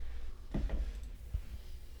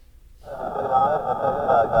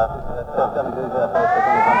Emergency,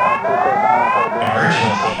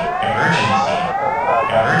 emergency,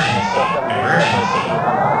 emergency, emergency.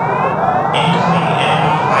 Incoming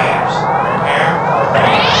enemy fighters. Prepare for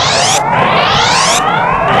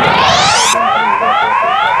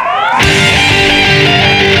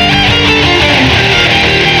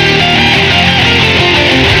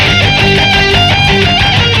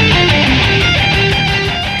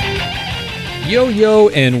Yo,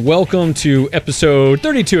 and welcome to episode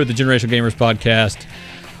 32 of the Generational Gamers Podcast.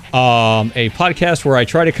 A podcast where I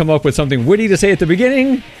try to come up with something witty to say at the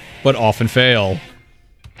beginning, but often fail.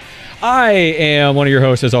 I am one of your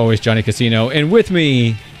hosts, as always, Johnny Casino, and with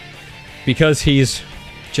me, because he's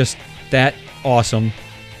just that awesome,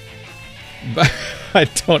 I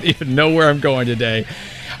don't even know where I'm going today.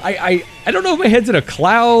 I don't know if my head's in a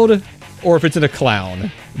cloud or if it's in a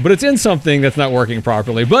clown, but it's in something that's not working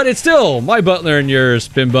properly. But it's still my butler and yours,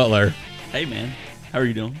 Ben Butler. Hey, man. How are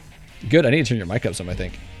you doing? Good. I need to turn your mic up some, I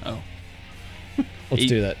think. Oh. Let's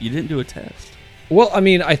do that. You didn't do a test. Well, I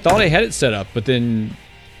mean, I thought I had it set up, but then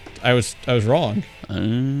I was wrong. Oh.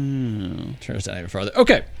 Turn this down even farther.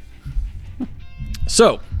 Okay.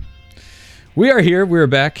 So, we are here. We are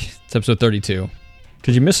back. It's episode 32.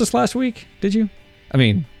 Did you miss us last week? Did you? I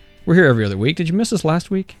mean, we're here every other week. Did you miss us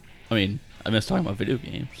last week? I mean, I missed talking about video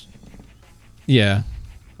games. Yeah.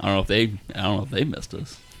 I don't know if they missed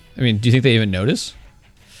us. I mean, do you think they even notice?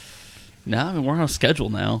 No, I mean, we're on a schedule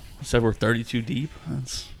now. I said we're 32 deep.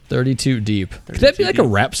 That's 32 deep. Could that be like a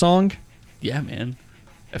rap song? Yeah, man.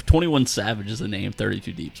 If 21 Savage is the name,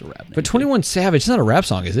 32 Deep's a rap name. But 21 Savage is not a rap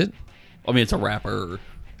song, is it? I mean, it's a rapper.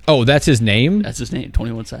 Oh, that's his name? That's his name,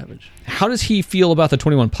 21 Savage. How does he feel about the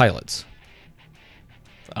 21 Pilots?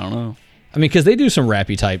 I don't know. I mean, because they do some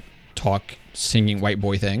rappy type talk, singing white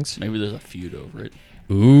boy things. Maybe there's a feud over it.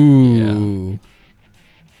 Ooh.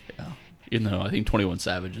 Yeah. Even though I think 21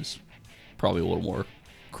 Savage is probably a little more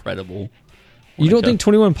credible. You don't think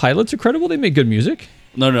 21 Pilots are credible? They make good music.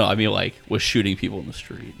 No. I mean, like, was shooting people in the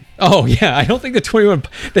street. Oh, yeah. I don't think the 21...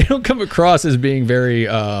 They don't come across as being very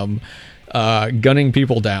gunning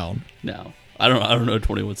people down. No. I don't know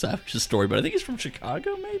 21 Savage's story, but I think he's from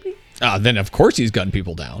Chicago, maybe? Then, of course, he's gunning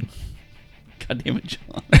people down. God damn it,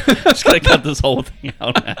 John. I'm just going to cut this whole thing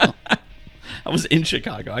out now. I was in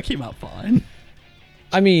Chicago. I came out fine.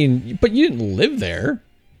 I mean, but you didn't live there.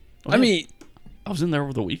 Well, I mean... I was in there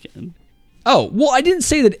over the weekend. Oh, well, I didn't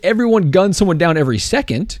say that everyone guns someone down every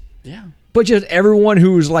second. Yeah. But just everyone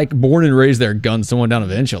who's, like, born and raised there guns someone down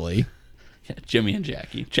eventually. Yeah, Jimmy and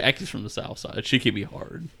Jackie. Jackie's from the South Side. She could be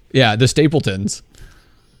hard. Yeah, the Stapletons.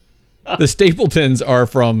 The Stapletons are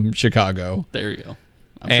from Chicago. There you go.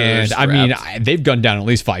 And, I mean, they've gunned down at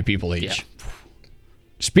least 5 people each. Yeah.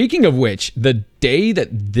 Speaking of which, the day that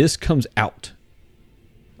this comes out,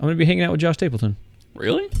 I'm going to be hanging out with Josh Stapleton.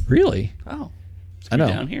 Really? Really? Oh. I know.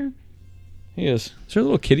 Down here? He is. Is there a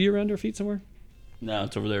little kitty around her feet somewhere? No,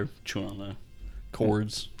 it's over there chewing on the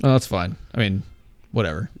cords. Oh, that's fine. I mean,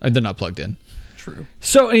 whatever. They're not plugged in. True.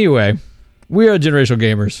 So anyway, we are Generational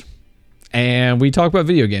Gamers, and we talk about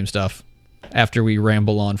video game stuff after we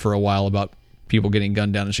ramble on for a while about people getting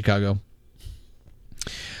gunned down in Chicago.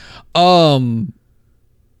 I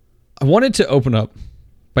wanted to open up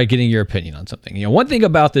by getting your opinion on something. You know, one thing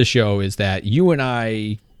about this show is that you and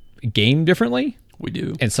I game differently. We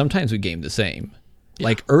do. And sometimes we game the same. Yeah.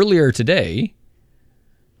 Like earlier today,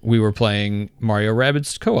 we were playing Mario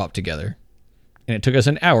Rabbids co-op together. And it took us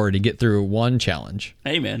an hour to get through one challenge.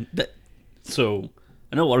 Hey, man. So,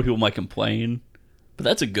 I know a lot of people might complain, but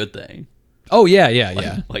that's a good thing. Oh,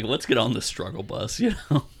 yeah. Like, let's get on the struggle bus, you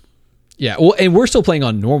know? Yeah, well, and we're still playing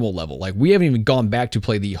on normal level. Like, we haven't even gone back to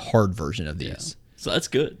play the hard version of these. Yeah. So that's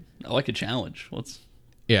good. I like a challenge. Let's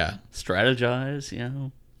strategize, you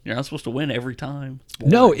know? You're not supposed to win every time.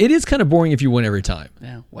 No, it is kind of boring if you win every time.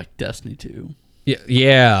 Yeah, like Destiny 2.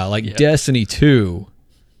 Yeah, like Destiny 2.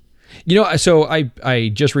 You know, so I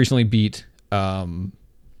just recently beat Resident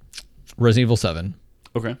Evil 7.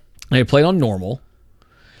 Okay. And I played on normal.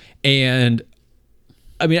 And,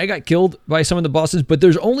 I mean, I got killed by some of the bosses, but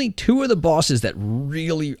there's only 2 of the bosses that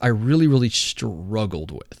I really struggled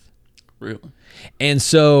with. Really? And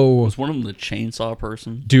so... Was one of them the chainsaw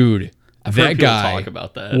person? Dude... I've heard people guy talk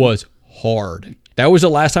about that. Was hard. That was the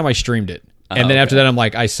last time I streamed it. And then after that, I'm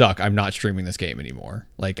like, I suck. I'm not streaming this game anymore.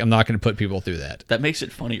 Like, I'm not going to put people through that. That makes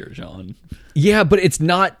it funnier, John. Yeah, but it's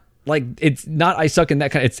not like, it's not I suck in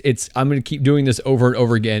that kind of, it's I'm going to keep doing this over and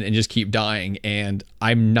over again and just keep dying. And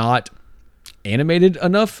I'm not animated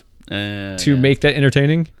enough to make that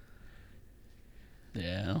entertaining.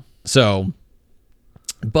 Yeah. So,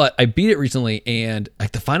 but I beat it recently, and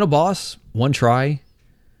like the final boss, one try,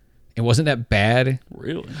 It wasn't that bad.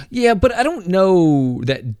 Really? Yeah, but I don't know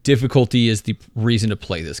that difficulty is the reason to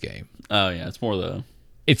play this game. Oh yeah, it's more the.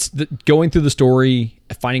 It's going through the story,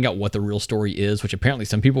 finding out what the real story is, which apparently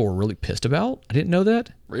some people were really pissed about. I didn't know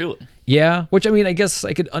that. Really? Yeah, which I mean, I guess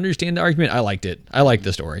I could understand the argument. I liked it. I liked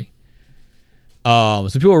the story. Some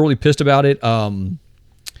people were really pissed about it. But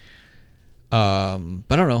I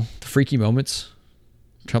don't know. The freaky moments.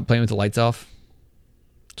 Trump playing with the lights off.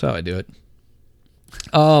 That's how I do it.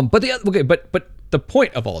 But the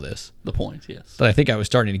point of all this, The point, yes. that I think I was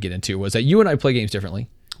starting to get into, was that you and I play games differently.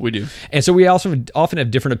 We do. And so we also often have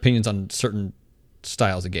different opinions on certain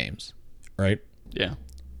styles of games, right? Yeah.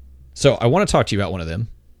 So I want to talk to you about one of them.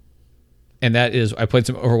 And that is, I played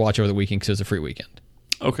some Overwatch over the weekend because it was a free weekend.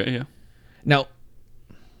 Okay, yeah. Now,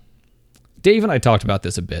 Dave and I talked about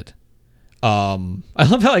this a bit. I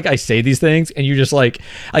love how like I say these things and you just like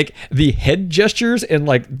the head gestures and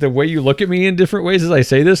like the way you look at me in different ways as I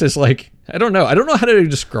say this is like, I don't know how to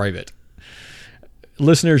describe it.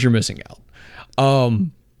 Listeners, you're missing out.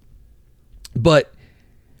 But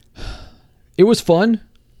it was fun,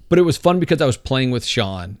 but it was fun because I was playing with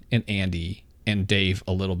Sean and Andy and Dave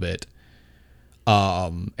a little bit.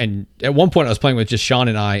 And at one point I was playing with just Sean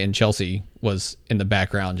and I, and Chelsea was in the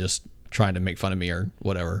background just trying to make fun of me or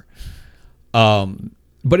whatever.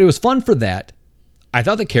 But it was fun for that. I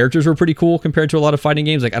thought the characters were pretty cool compared to a lot of fighting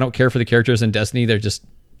games. Like, I don't care for the characters in Destiny. They're just,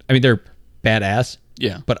 I mean, they're badass.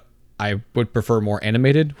 Yeah. But I would prefer more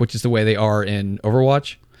animated, which is the way they are in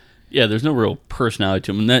Overwatch. Yeah, there's no real personality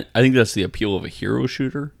to them. And I think that's the appeal of a hero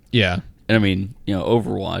shooter. Yeah. And I mean,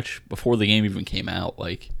 Overwatch, before the game even came out,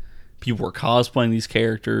 like, people were cosplaying these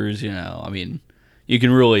characters, I mean, you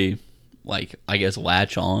can really, like, I guess,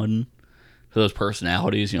 latch on to those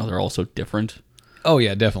personalities. They're all so different. Oh,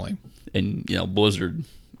 yeah, definitely. And, Blizzard,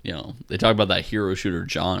 they talk about that hero shooter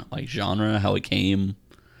genre, how it came,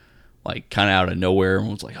 like, kind of out of nowhere. And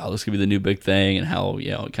was like, oh, this could be the new big thing. And how,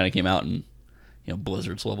 it kind of came out in,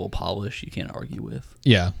 Blizzard's level of polish you can't argue with.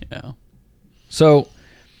 Yeah. Yeah. So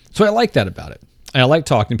I like that about it. And I like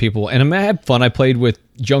talking to people. And I had fun. I played with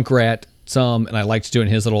Junkrat some, and I liked doing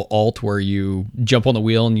his little alt where you jump on the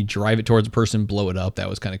wheel and you drive it towards a person and blow it up. That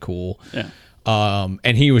was kind of cool. Yeah.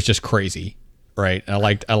 And he was just crazy, right? And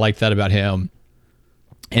I liked that about him.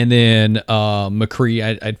 And then McCree,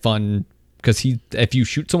 I had fun because if you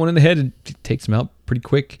shoot someone in the head, it takes him out pretty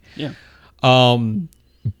quick. Yeah.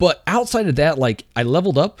 But outside of that, like, I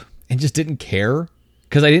leveled up and just didn't care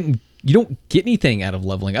because you don't get anything out of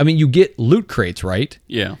leveling. I mean, you get loot crates, right?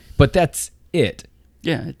 Yeah. But that's it.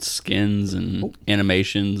 Yeah, it's skins and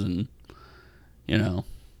animations and,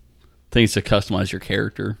 things to customize your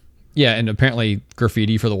character. Yeah, and apparently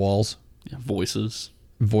graffiti for the walls. Yeah, voices.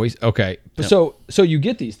 Okay. Yep. So you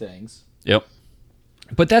get these things. Yep.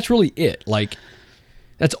 But that's really it. Like,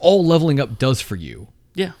 that's all leveling up does for you.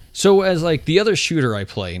 Yeah. So as like the other shooter I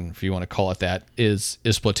play, if you want to call it that, is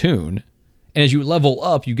Splatoon. And as you level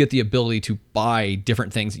up, you get the ability to buy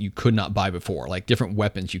different things that you could not buy before, like different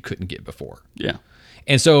weapons you couldn't get before. Yeah.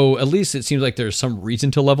 And so at least it seems like there's some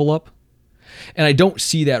reason to level up. And I don't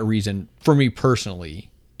see that reason for me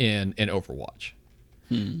personally in Overwatch.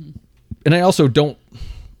 And I also don't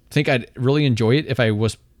think I'd really enjoy it if I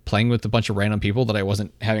was playing with a bunch of random people that I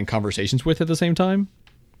wasn't having conversations with at the same time.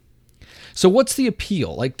 So what's the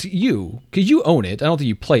appeal? Like, to you, because you own it. I don't think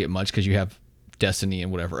you play it much because you have Destiny and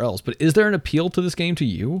whatever else. But is there an appeal to this game to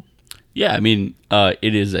you? Yeah, I mean,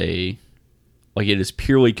 it is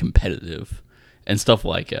purely competitive. And stuff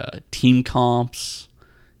like team comps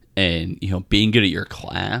and, being good at your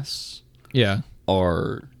class. Yeah.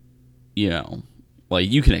 Are, like,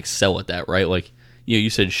 you can excel at that, right? Like, you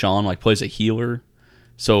said Sean, like, plays a healer.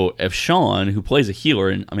 So if Sean, who plays a healer,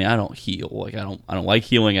 and I mean, I don't heal. Like, I don't like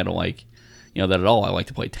healing. I don't like, that at all. I like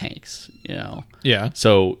to play tanks, Yeah.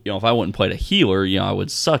 So, if I went and played a healer, I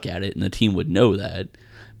would suck at it and the team would know that.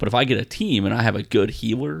 But if I get a team and I have a good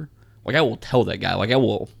healer, like, I will tell that guy, like, I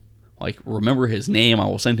will, like, remember his name. I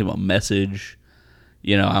will send him a message.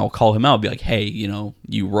 I will call him out and be like, hey,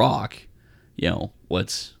 you rock.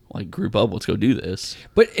 Let's, like, group up. Let's go do this.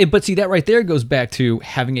 But see, that right there goes back to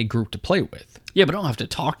having a group to play with. Yeah, but I don't have to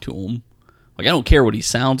talk to him. Like, I don't care what he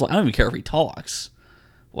sounds like. I don't even care if he talks.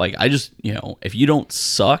 Like, I just, if you don't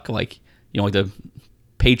suck, like, like the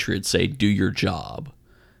Patriots say, do your job,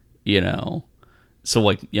 So,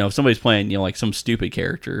 like, if somebody's playing, like, some stupid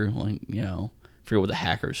character, like, I forget what the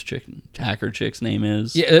hacker chick's name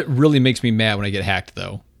is. Yeah, it really makes me mad when I get hacked,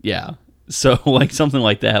 though. Yeah. So, like, something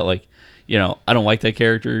like that, like, I don't like that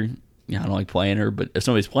character. I don't like playing her, but if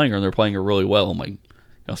somebody's playing her and they're playing her really well, I'm like,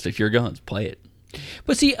 stick to your guns, play it.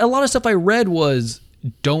 But see, a lot of stuff I read was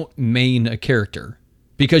don't main a character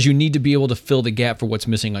because you need to be able to fill the gap for what's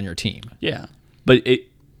missing on your team. Yeah. But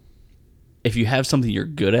if you have something you're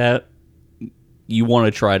good at, you want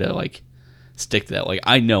to try to like stick to that. Like,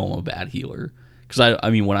 I know I'm a bad healer because I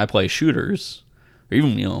mean, when I play shooters, or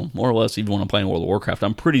even, you know, more or less, even when I'm playing World of Warcraft,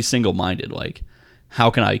 I'm pretty single-minded. Like, how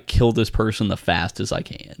can I kill this person the fastest I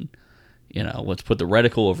can? You know, let's put the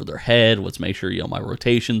reticle over their head. Let's make sure, you know, my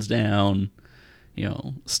rotation's down. You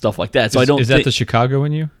know, stuff like that. So I don't. Is that the Chicago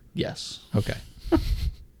in you? Yes. Okay. Oh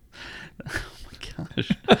my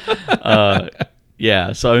gosh.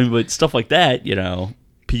 Yeah. So I mean, but stuff like that, you know,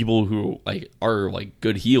 people who like are like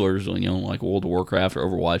good healers, you know, like World of Warcraft or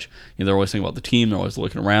Overwatch, you know, they're always thinking about the team. They're always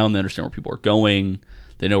looking around. They understand where people are going.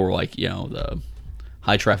 They know where, like, you know, the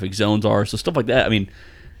high traffic zones are. So stuff like that. I mean,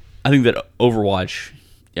 I think that Overwatch,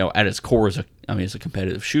 you know, at its core is it's a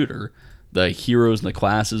competitive shooter. The heroes and the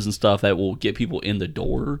classes and stuff that will get people in the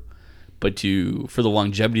door, but for the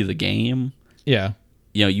longevity of the game, Yeah.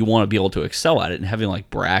 you know, you want to be able to excel at it, and having like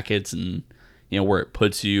brackets and, you know, where it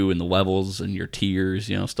puts you in the levels and your tiers,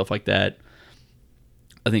 you know, stuff like that,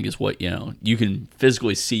 I think is what, you know, you can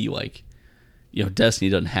physically see. Like, you know, Destiny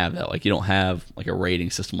doesn't have that. Like, you don't have like a rating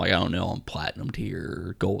system. Like, I don't know, on platinum tier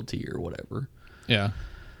or gold tier or whatever. Yeah.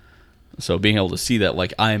 So being able to see that,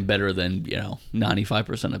 like, I am better than, you know,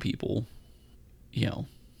 95% of people, you know,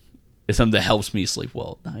 is something that helps me sleep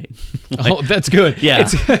well at night. Like, Oh, that's good. Yeah.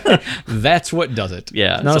 That's what does it.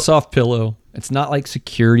 Yeah, It's not a soft pillow. It's not like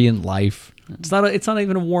security in life. It's not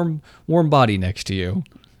even a warm body next to you.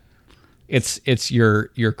 It's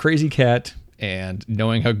your crazy cat and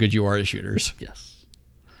knowing how good you are at shooters. yes.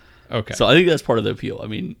 Okay. So I think that's part of the appeal. I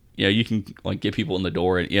mean, you know, you can like get people in the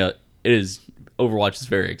door, and yeah, it is. Overwatch is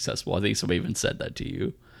very accessible. I think somebody even said that to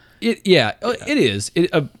you. It is.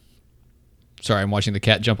 Sorry, I'm watching the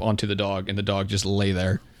cat jump onto the dog, and the dog just lay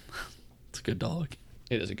there. It's a good dog.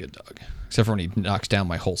 It is a good dog, except for when he knocks down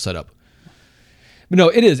my whole setup. But no,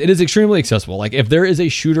 it is. It is extremely accessible. Like, if there is a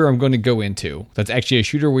shooter I'm going to go into that's actually a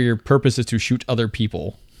shooter where your purpose is to shoot other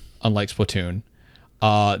people, unlike Splatoon,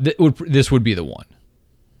 this would be the one,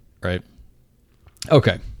 right?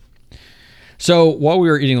 Okay. So while we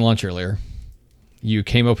were eating lunch earlier, you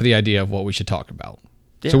came up with the idea of what we should talk about.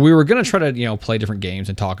 Yeah. So we were going to try to, you know, play different games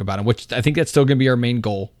and talk about them, which I think that's still going to be our main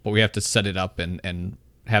goal, but we have to set it up and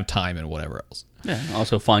have time and whatever else. Yeah.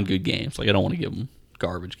 Also find good games. Like, I don't want to give them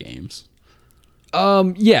garbage games. Yeah.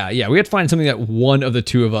 We have to find something that one of the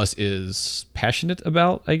two of us is passionate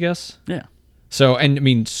about, I guess. Yeah. So, and I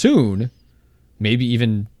mean, soon, maybe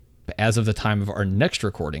even as of the time of our next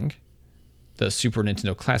recording, the Super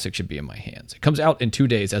Nintendo Classic should be in my hands. It comes out in 2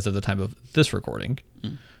 days as of the time of this recording,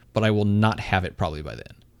 but I will not have it probably by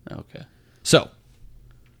then. Okay. So,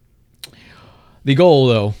 the goal,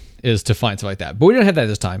 though, is to find stuff like that. But we don't have that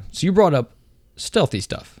this time. So you brought up stealthy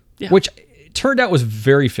stuff, Yeah. which turned out was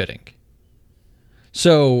very fitting.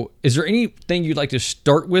 So, is there anything you'd like to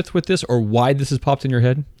start with this, or why this has popped in your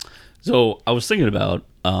head? So I was thinking about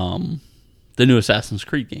the new Assassin's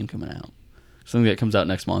Creed game coming out. Something that comes out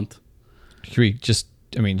next month. Should we just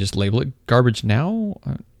label it garbage now?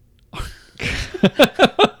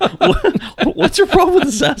 What's your problem with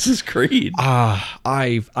Assassin's Creed?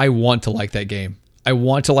 I want to like that game. I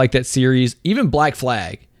want to like that series. Even Black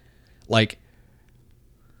Flag. Like,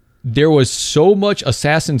 there was so much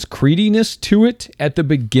Assassin's Creediness to it at the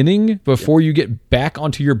beginning before you get back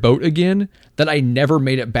onto your boat again that I never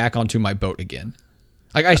made it back onto my boat again.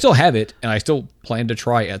 Like, I still have it, and I still plan to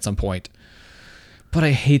try at some point. But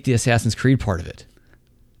I hate the Assassin's Creed part of it.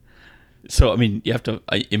 So, I mean, you have to,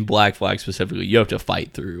 in Black Flag specifically, you have to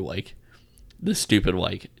fight through, like, the stupid,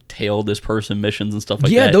 like, tail this person missions and stuff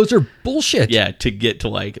like that. Yeah, those are bullshit. Yeah, to get to,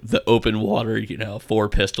 like, the open water, you know, 4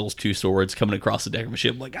 pistols, 2 swords coming across the deck of a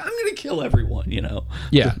ship. Like, I'm going to kill everyone, you know?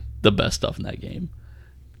 Yeah. The best stuff in that game.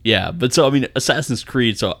 Yeah, but so, I mean, Assassin's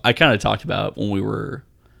Creed, so I kind of talked about when we were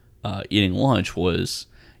eating lunch was,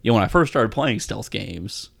 you know, when I first started playing stealth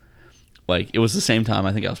games, like, it was the same time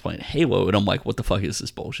I think I was playing Halo, and I'm like, what the fuck is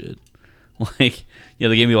this bullshit? Like, you know,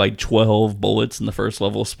 they gave me like 12 bullets in the first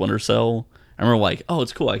level of Splinter Cell. I remember like, oh,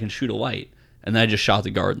 it's cool, I can shoot a light. And then I just shot the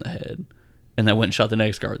guard in the head. And then I went and shot the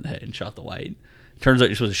next guard in the head and shot the light. Turns out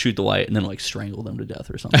you're supposed to shoot the light and then like strangle them to death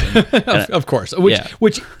or something. Of course.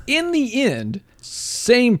 Which in the end,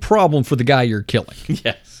 same problem for the guy you're killing.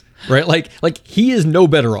 Yes. Right? Like he is no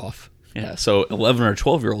better off. Yeah, so 11 or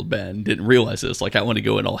 12-year-old Ben didn't realize this. Like, I want to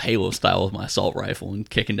go in all Halo style with my assault rifle and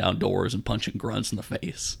kicking down doors and punching grunts in the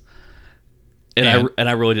face. And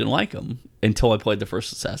I really didn't like them until I played the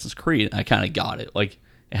first Assassin's Creed. And I kind of got it. Like,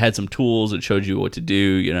 it had some tools. It showed you what to do,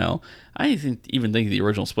 you know. I even think the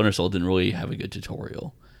original Splinter Cell didn't really have a good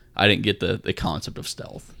tutorial. I didn't get the concept of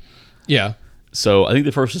stealth. Yeah. So I think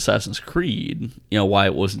the first Assassin's Creed, why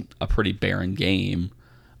it wasn't a pretty barren game,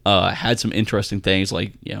 had some interesting things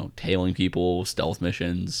like, tailing people, stealth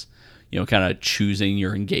missions, kind of choosing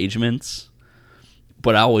your engagements.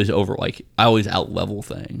 But I always out level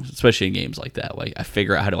things, especially in games like that. Like I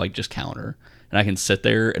figure out how to like just counter, and I can sit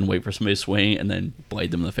there and wait for somebody to swing and then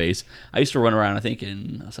blade them in the face. I used to run around. I think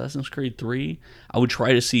in Assassin's Creed 3, I would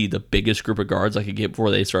try to see the biggest group of guards I could get before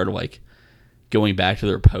they started like going back to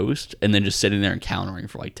their post, and then just sitting there and countering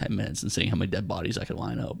for like 10 minutes and seeing how many dead bodies I could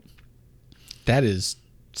line up. That is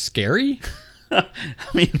scary. I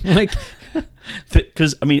mean, Like,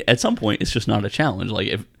 because at some point it's just not a challenge. Like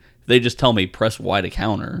if they just tell me press Y to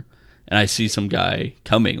counter, and I see some guy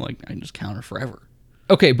coming, like I can just counter forever.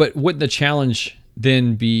 okay, but wouldn't the challenge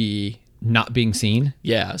then be not being seen?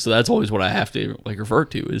 Yeah, so that's always what I have to like refer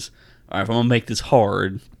to is, all right, if I'm gonna make this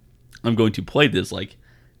hard, I'm going to play this like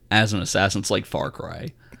as an assassin. It's like Far Cry.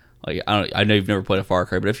 Like I know you've never played a Far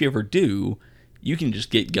Cry, but if you ever do, you can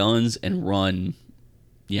just get guns and run,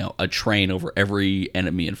 a train over every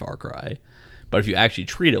enemy in Far Cry. But if you actually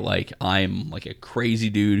treat it like I'm like a crazy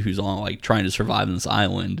dude who's on like trying to survive on this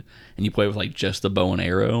island, and you play with like just the bow and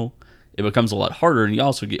arrow, it becomes a lot harder. And you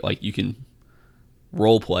also get like you can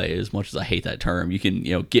role play, as much as I hate that term. You can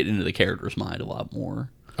get into the character's mind a lot more.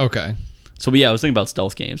 Okay. So, but yeah, I was thinking about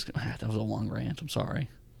stealth games. That was a long rant. I'm sorry.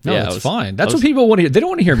 No, yeah, that's fine. That's what people want to hear. They don't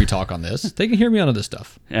want to hear me talk on this. They can hear me on other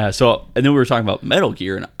stuff. Yeah. So, and then we were talking about Metal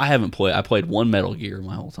Gear, and I played one Metal Gear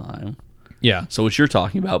my whole time. Yeah. So what you're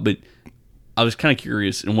talking about, but I was kind of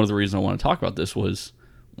curious, and one of the reasons I want to talk about this was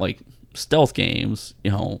like stealth games.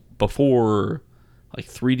 Before like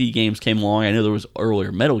 3D games came along, I know there was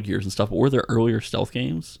earlier Metal Gears and stuff, but were there earlier stealth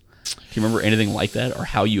games? Do you remember anything like that, or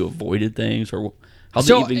how you avoided things, or how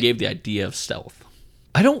they even gave the idea of stealth?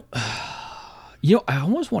 I don't. I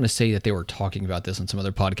almost want to say that they were talking about this on some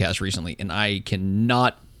other podcast recently, and I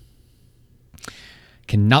cannot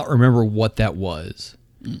remember what that was.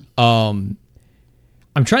 I'm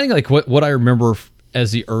trying to think like what I remember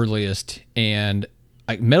as the earliest, and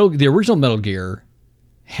like the original Metal Gear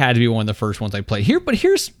had to be one of the first ones I played here. But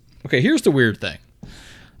here's the weird thing.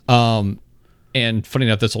 And funny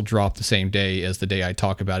enough, this will drop the same day as the day I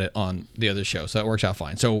talk about it on the other show, so that works out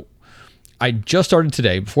fine. So I just started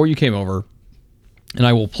today before you came over, and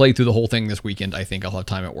I will play through the whole thing this weekend. I think I'll have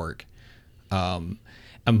time at work. I'm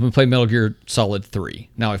going to play Metal Gear Solid 3.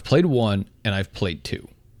 Now, I've played 1 and I've played 2.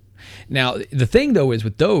 Now, the thing, though, is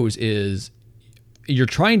with those is you're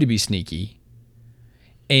trying to be sneaky,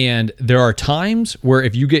 and there are times where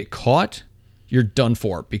if you get caught, you're done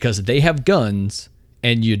for because they have guns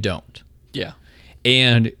and you don't. Yeah.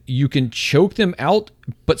 And you can choke them out,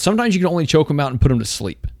 but sometimes you can only choke them out and put them to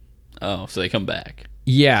sleep. Oh, so they come back.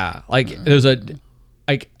 Yeah. Like, there's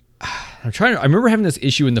I remember having this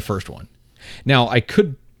issue in the first one. Now,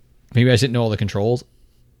 maybe I didn't know all the controls.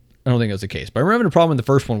 I don't think that was the case. But I remember having a problem in the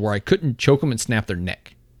first one where I couldn't choke them and snap their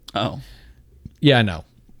neck. Oh. Yeah, I know.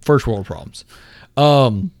 First world problems.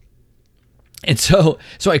 And so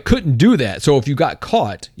I couldn't do that. So if you got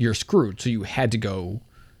caught, you're screwed. So you had to go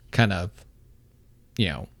kind of,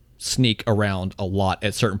 sneak around a lot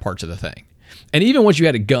at certain parts of the thing. And even once you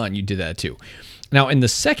had a gun, you did that too. Now, in the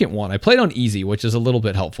second one, I played on easy, which is a little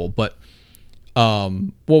bit helpful. But what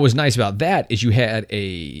was nice about that is you had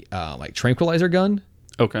a like tranquilizer gun.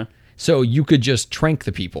 Okay. So you could just trank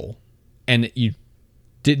the people, and you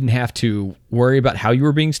didn't have to worry about how you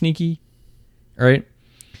were being sneaky. All right.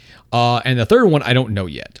 And the third one, I don't know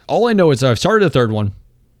yet. All I know is I've started the third one,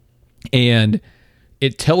 and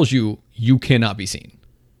it tells you cannot be seen.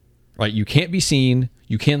 Right? You can't be seen.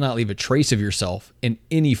 You cannot leave a trace of yourself in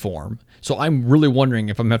any form. So I'm really wondering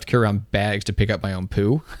if I'm going to have to carry around bags to pick up my own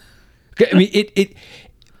poo. I mean,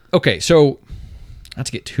 okay, so not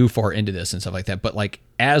to get too far into this and stuff like that, but like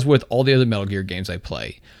as with all the other Metal Gear games I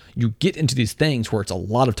play, you get into these things where it's a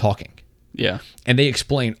lot of talking. Yeah. And they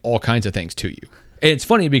explain all kinds of things to you. And it's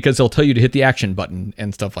funny because they'll tell you to hit the action button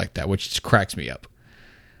and stuff like that, which just cracks me up.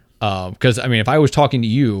 Because, I mean, if I was talking to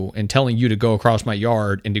you and telling you to go across my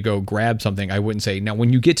yard and to go grab something, I wouldn't say, now,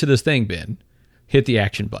 when you get to this thing, Ben, hit the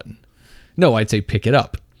action button. No, I'd say pick it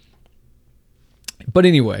up. But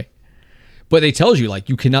anyway, but they tells you, like,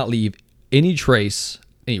 you cannot leave any trace,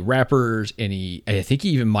 any wrappers, I think he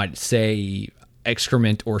even might say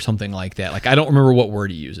excrement or something like that. Like, I don't remember what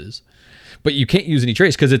word he uses. But you can't use any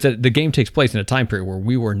trace because the game takes place in a time period where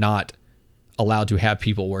we were not allowed to have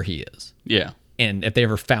people where he is. Yeah. And if they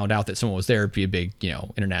ever found out that someone was there, it'd be a big,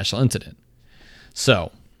 international incident.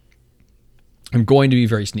 So I'm going to be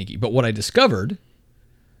very sneaky. But what I discovered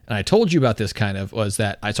and I told you about this kind of, was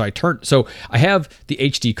that I have the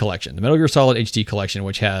HD collection, the Metal Gear Solid HD collection,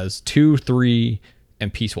 which has 2, 3,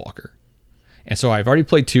 and Peace Walker. And so I've already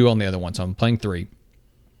played 2 on the other one, so I'm playing 3.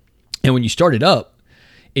 And when you start it up,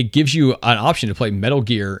 it gives you an option to play Metal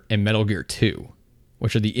Gear and Metal Gear 2,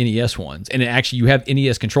 which are the NES ones. And you have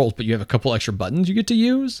NES controls, but you have a couple extra buttons you get to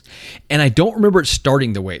use. And I don't remember it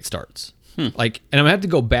starting the way it starts. And I'm going to have to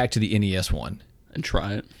go back to the NES one. And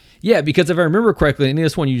try it. Yeah, because if I remember correctly, in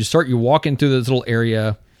NES one, you walk in through this little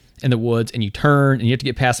area in the woods, and you turn, and you have to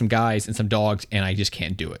get past some guys and some dogs, and I just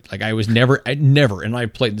can't do it. Like, I never, and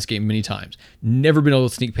I've played this game many times, never been able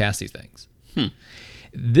to sneak past these things.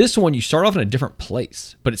 This one, you start off in a different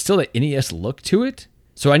place, but it's still that NES look to it.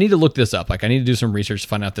 So I need to look this up. Like, I need to do some research to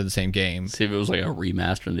find out they're the same game. See if it was like a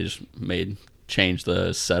remaster and they just changed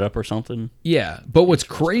the setup or something. Yeah, but what's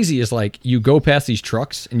crazy is, like, you go past these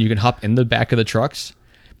trucks, and you can hop in the back of the trucks,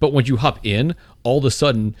 but when you hop in, all of a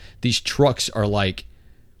sudden, these trucks are, like,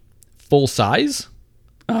 full size.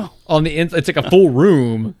 Oh. On the it's like a full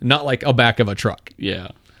room, not like a back of a truck. Yeah.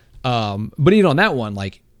 But even on that one,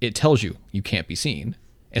 like, it tells you can't be seen.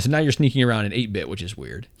 And so now you're sneaking around in 8-bit, which is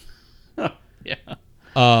weird. Yeah.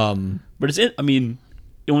 But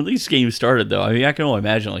when these games started, though, I mean, I can only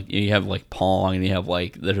imagine, like, you have, like, Pong, and you have,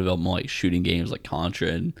 like, the development, like, shooting games like Contra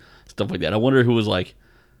and stuff like that. I wonder who was like,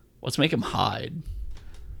 let's make him hide.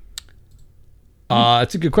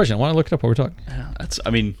 That's a good question. I want to look it up while we're talking. Yeah, that's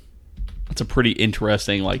a pretty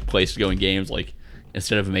interesting, like, place to go in games. Like,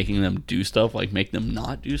 instead of making them do stuff, like, make them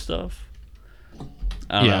not do stuff.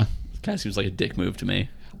 I don't know. It kind of seems like a dick move to me.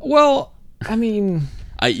 Well, I mean,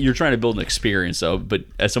 you're trying to build an experience, though, but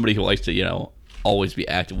as somebody who likes to, always be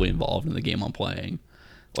actively involved in the game I'm playing,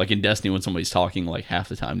 like in Destiny, when somebody's talking, like, half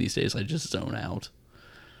the time these days, I just zone out.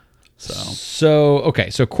 So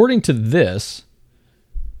according to this,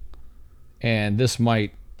 and this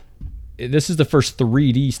is the first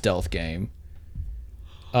 3D stealth game.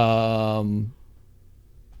 Where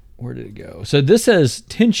did it go? So this says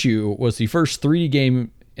Tenchu was the first 3D game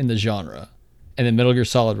in the genre, and then Metal Gear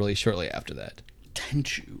Solid released shortly after that.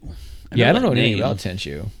 Tenchu. I don't know anything about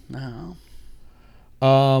Tenchu. No.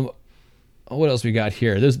 What else we got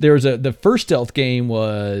here? The first stealth game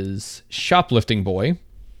was Shoplifting Boy,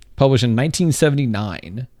 published in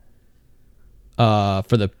 1979.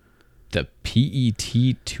 For the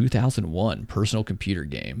PET 2001 personal computer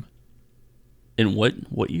game. In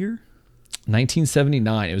what year?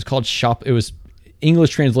 1979. It was called It was English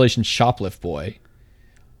translation Shoplift Boy.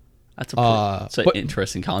 That's an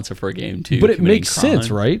interesting concept for a game too. But it makes sense,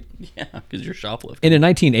 right? Yeah, because you're shoplifting. And in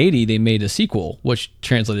 1980, they made a sequel, which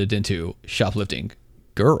translated into Shoplifting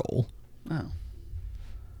Girl. Oh.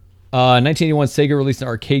 1981, Sega released an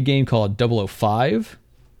arcade game called 005,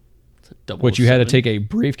 which you had to take a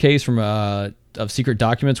briefcase from of secret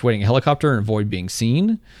documents waiting a helicopter and avoid being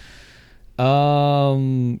seen.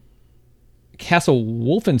 Castle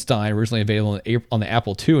Wolfenstein, originally available on the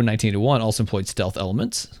Apple II in 1981, also employed stealth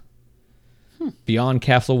elements. Beyond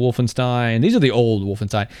Castle Wolfenstein. These are the old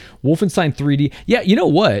Wolfenstein. Wolfenstein 3D. Yeah, you know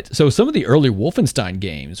what? So some of the early Wolfenstein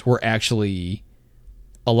games were actually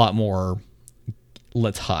a lot more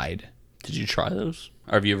let's hide. Did you try those?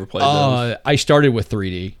 Or have you ever played those? I started with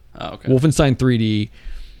 3D. Oh, okay. Wolfenstein 3D.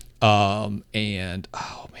 And,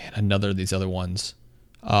 another of these other ones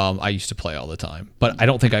I used to play all the time. But I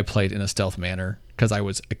don't think I played in a stealth manner because I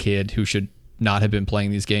was a kid who should not have been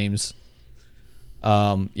playing these games.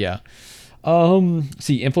 Yeah.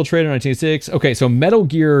 Infiltrator 1986. Okay, so Metal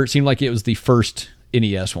Gear seemed like it was the first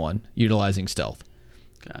NES one utilizing stealth.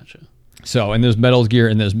 Gotcha. So, and there's Metal Gear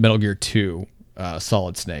and there's Metal Gear 2,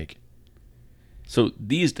 Solid Snake. So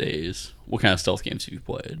these days, what kind of stealth games have you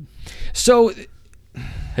played? So,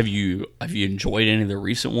 have you enjoyed any of the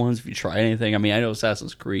recent ones? Have you tried anything? I mean, I know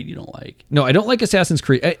Assassin's Creed you don't like. No, I don't like Assassin's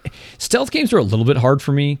Creed. Stealth games are a little bit hard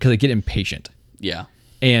for me because I get impatient. Yeah.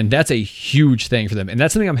 And that's a huge thing for them. And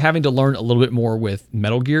that's something I'm having to learn a little bit more with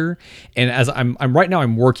Metal Gear. And as I'm right now,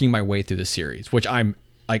 I'm working my way through the series, which I'm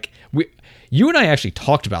like, you and I actually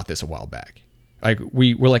talked about this a while back. Like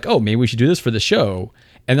we were like, oh, maybe we should do this for the show.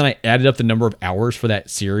 And then I added up the number of hours for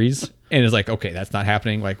that series. And it's like, okay, that's not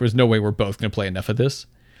happening. Like there's no way we're both going to play enough of this.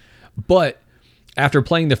 But after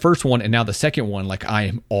playing the first one and now the second one, like I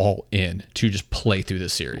am all in to just play through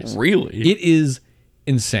this series. Really? It is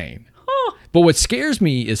insane. But what scares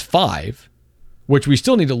me is 5, which we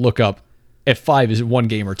still need to look up if 5 is one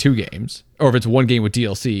game or 2 games, or if it's one game with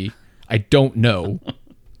DLC. I don't know.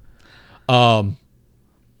 And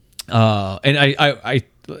I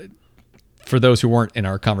for those who weren't in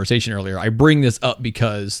our conversation earlier, I bring this up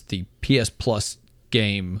because the PS Plus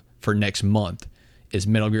game for next month is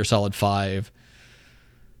Metal Gear Solid 5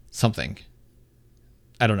 something.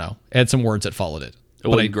 I don't know. It had some words that followed it. It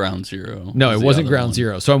wasn't Ground Zero. No, it the wasn't other Ground one.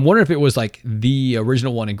 Zero. So I'm wondering if it was like the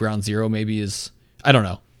original one, and Ground Zero maybe is. I don't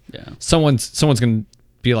know. Yeah. Someone's gonna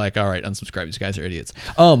be like, all right, unsubscribe. These guys are idiots.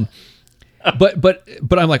 But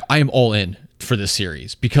I'm like, I am all in for this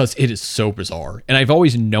series because it is so bizarre, and I've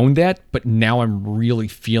always known that, but now I'm really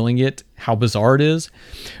feeling it, how bizarre it is,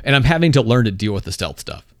 and I'm having to learn to deal with the stealth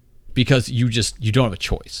stuff because you don't have a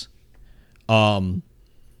choice.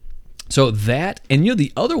 So that, and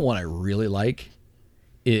the other one I really like,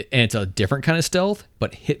 and it's a different kind of stealth,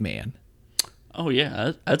 but Hitman. Oh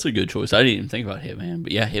yeah, that's a good choice. I didn't even think about Hitman,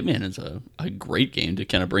 but yeah, Hitman is a great game to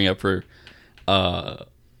kind of bring up for. I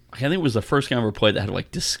think it was the first game I ever played that had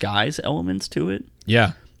like disguise elements to it,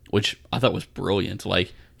 Yeah. which I thought was brilliant.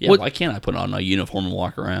 Like, yeah, What- why can't I put on a uniform and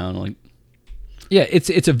walk around? Like, Yeah, it's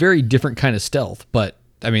a very different kind of stealth, but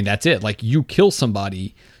I mean that's it. Like you kill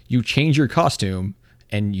somebody, you change your costume,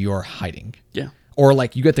 and you're hiding. yeah, Or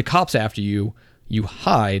like you get the cops after you, you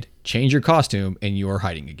hide, change your costume, and you are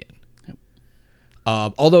hiding again. Yep.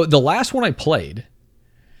 Although the last one I played,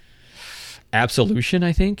 Absolution,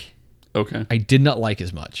 I think, okay. I did not like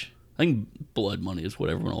as much. I think Blood Money is what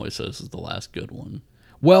everyone always says is the last good one.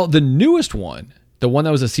 Well, the newest one, the one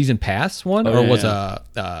that was a season pass one, or yeah, was yeah.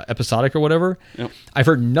 a episodic or whatever, Yep. I've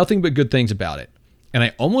heard nothing but good things about it. And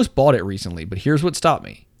I almost bought it recently, but here's what stopped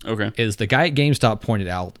me. Okay. Is the guy at GameStop pointed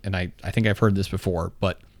out, and I think I've heard this before,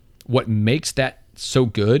 but what makes that so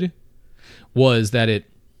good was that it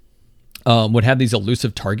would have these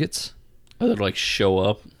elusive targets. Oh, they'd like show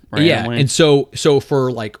up Yeah, randomly? and so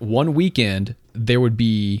for like one weekend, there would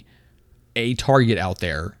be a target out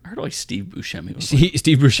there. I heard like Steve Buscemi was like,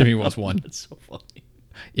 Steve Buscemi was one. that's so funny.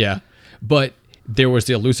 Yeah, but there was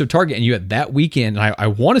the elusive target, and you had that weekend. And I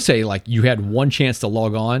want to say like you had one chance to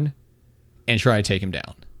log on and try to take him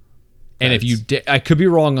down. And if you did, I could be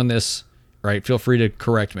wrong on this, right? Feel free to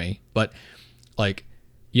correct me. But like,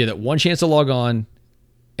 you had that one chance to log on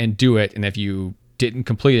and do it, and if you didn't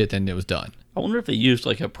complete it, then it was done. I wonder if they used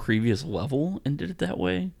like a previous level and did it that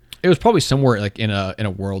way. It was probably somewhere like in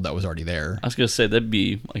a world that was already there. I was gonna say that'd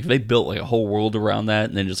be like if they built like a whole world around that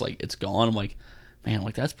and then just like it's gone. I'm like, man,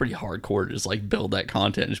 like that's pretty hardcore to just like build that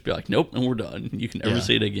content and just be like, nope, and we're done. You can never Yeah.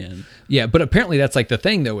 see it again. Yeah, but apparently that's like the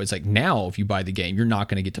thing though. Is like now if you buy the game, you're not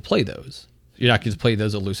going to get to play those. You're not going to play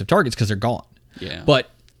those elusive targets because they're gone. Yeah.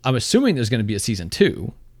 But I'm assuming there's going to be a season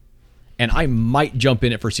 2, and I might jump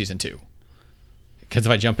in it for season 2. Because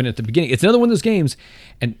if I jump in at the beginning, it's another one of those games,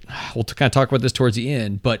 and we'll kind of talk about this towards the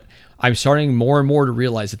end, but I'm starting more and more to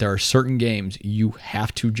realize that there are certain games you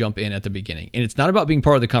have to jump in at the beginning. And it's not about being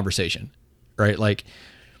part of the conversation, right? Like,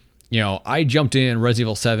 I jumped in Resident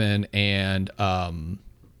Evil 7 and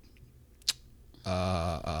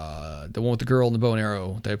the one with the girl and the bow and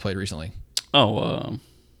arrow that I played recently. Oh,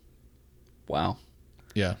 wow.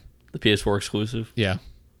 Yeah. The PS4 exclusive. Yeah.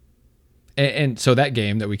 And so that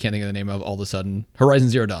game that we can't think of the name of all of a sudden, Horizon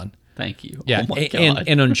Zero Dawn. Thank you. Yeah, Oh my and god.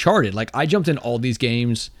 Uncharted. Like I jumped in all these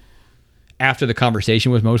games after the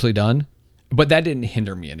conversation was mostly done, but that didn't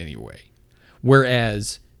hinder me in any way.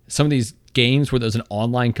 Whereas some of these games where there's an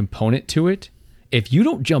online component to it, if you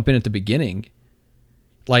don't jump in at the beginning,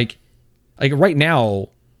 like right now,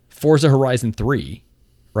 Forza Horizon 3,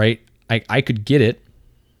 right? I could get it,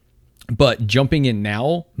 but jumping in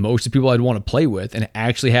now, most of the people I'd want to play with and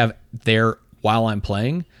actually have there while I'm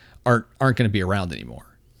playing aren't going to be around anymore.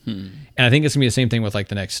 And I think it's gonna be the same thing with like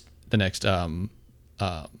the next Hitman.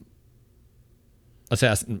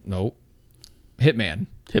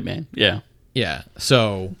 Hitman. Yeah. Yeah.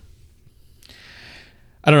 So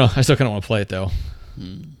I don't know. I still kind of want to play it though.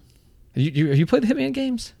 Have you played the Hitman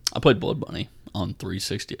games? I played Blood Bunny on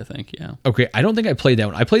 360, I think. Yeah. Okay, I don't think I played that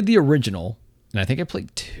one. I played the original, and I think I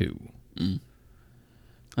played 2. I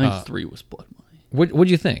think 3 was Blood Money. What'd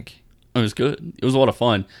you think? It was good. It was a lot of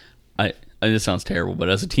fun. This sounds terrible, but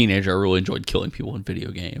as a teenager, I really enjoyed killing people in video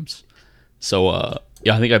games. So,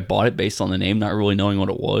 yeah, I think I bought it based on the name, not really knowing what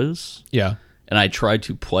it was. Yeah. And I tried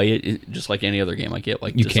to play it just like any other game I get.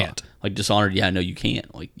 Like You can't. Like Dishonored, yeah, no, you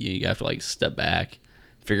can't. Like you have to like step back,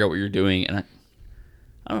 figure out what you're doing. And I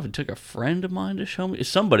don't know if it took a friend of mine to show me. If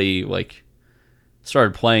somebody like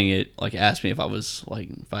started playing it, like asked me if I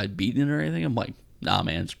had beaten it or anything. I'm like, nah,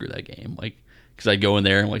 man, screw that game. Like, because I'd go in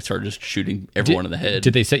there and like start just shooting everyone in the head.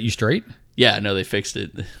 Did they set you straight? Yeah, no, they fixed it.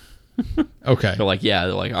 Okay. They're like,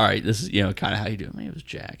 all right, this is, kind of how you do it. Maybe it was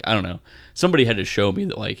Jack. I don't know. Somebody had to show me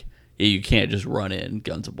that, like, yeah, you can't just run in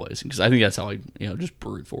guns a-blazing. Because I think that's how I, just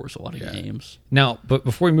brute force a lot of games. Now, but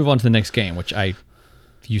before we move on to the next game, which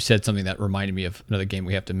you said something that reminded me of another game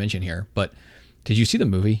we have to mention here. But did you see the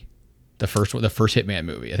movie? The first Hitman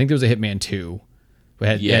movie? I think there was a Hitman 2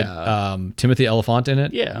 Yeah. Timothy Olyphant in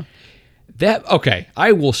it. Yeah. Okay,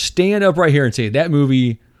 I will stand up right here and say that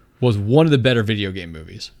movie was one of the better video game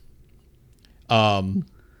movies.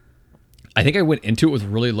 I think I went into it with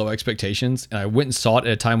really low expectations, and I went and saw it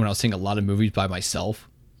at a time when I was seeing a lot of movies by myself,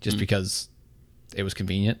 just because it was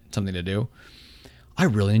convenient, something to do. I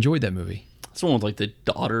really enjoyed that movie. It's the one with like the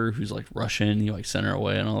daughter who's like Russian, you like send her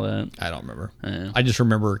away and all that. I don't remember. Yeah. I just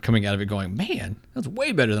remember coming out of it going, man, that's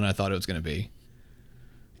way better than I thought it was going to be.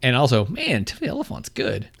 And also, man, Timothy Olyphant's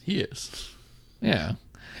good. He is. Yeah.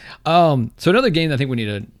 So another game that I think we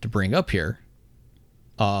need to bring up here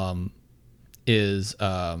is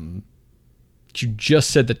you just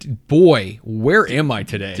said that, boy, where am I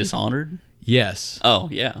today? Dishonored? Yes. Oh,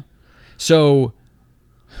 yeah. So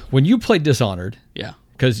when you played Dishonored, Yeah.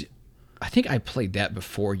 because I think I played that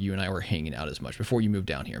before you and I were hanging out as much, before you moved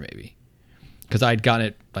down here maybe. Because I'd gotten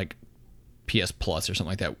it like PS Plus or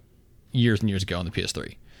something like that years and years ago on the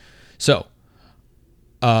PS3. So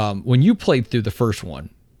when you played through the first one,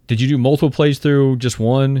 did you do multiple plays through, just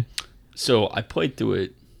one? So I played through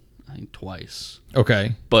it, I think, twice.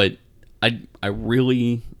 Okay. But I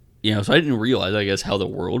really, so I didn't realize, I guess, how the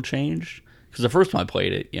world changed. Because the first time I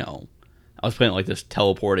played it, I was playing like this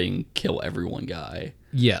teleporting, kill everyone guy.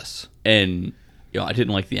 Yes. And, I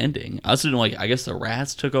didn't like the ending. I also didn't like, I guess the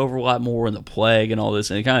rats took over a lot more and the plague and all this.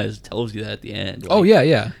 And it kind of tells you that at the end. Like, Oh,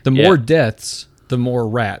 yeah. The more deaths, the more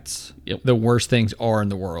rats, Yep. the worse things are in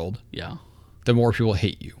the world, Yeah. the more people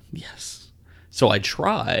hate you. Yes. So I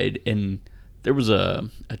tried, and there was a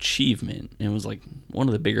achievement. And it was like one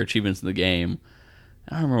of the bigger achievements in the game.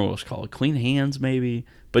 I don't remember what it was called. Clean hands, maybe.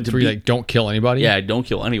 But to Where you like, don't kill anybody? yeah, don't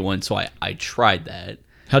kill anyone. So I tried that.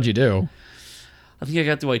 How'd you do? I think I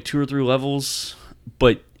got through like 2 or 3 levels,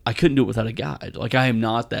 but I couldn't do it without a guide. Like, I am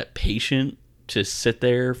not that patient to sit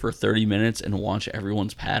there for 30 minutes and watch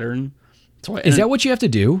everyone's pattern. So Is that what you have to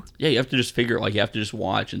do? Yeah, you have to just figure, like, you have to just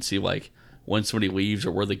watch and see, like, when somebody leaves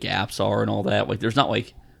or where the gaps are and all that. Like, there's not,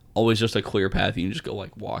 like, always just a clear path. You can just go,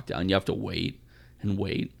 like, walk down. You have to wait and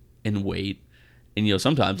wait and wait. And,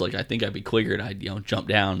 sometimes, like, I think I'd be clear and I'd, jump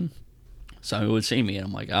down. Somebody would see me, and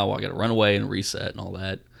I'm like, oh, well, I got to run away and reset and all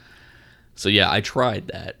that. So, yeah, I tried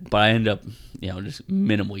that. But I ended up, just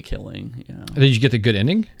minimally killing, Did you get the good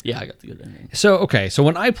ending? Yeah, I got the good ending. So, okay. So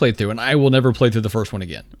when I played through, and I will never play through the first one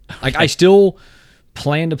again. Like, I still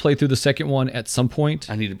plan to play through the second one at some point.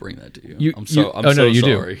 I need to bring that to you. I'm so Do.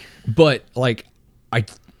 sorry. But, like I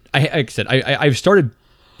said, I've started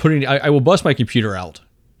putting, I will bust my computer out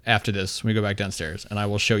after this when we go back downstairs, and I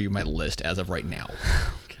will show you my list as of right now.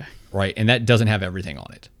 Okay. Right? And that doesn't have everything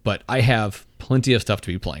on it. But I have plenty of stuff to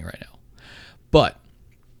be playing right now. But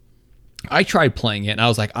I tried playing it, and I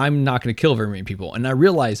was like, I'm not going to kill very many people. And I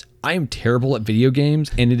realized I am terrible at video games,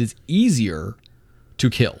 and it is easier to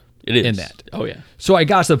kill It is. in that. Oh, yeah. So I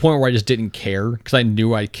got to the point where I just didn't care because I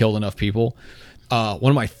knew I killed enough people. One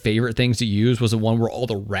of my favorite things to use was the one where all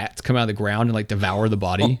the rats come out of the ground and like devour the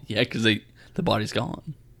body. Oh, yeah, because the body's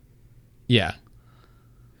gone. Yeah.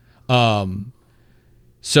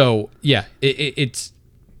 So yeah, it's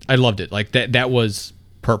I loved it. Like that was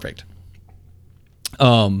perfect.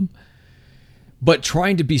 But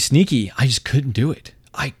trying to be sneaky, I just couldn't do it.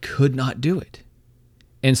 I could not do it.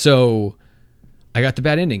 And so I got the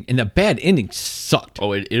bad ending, and the bad ending sucked.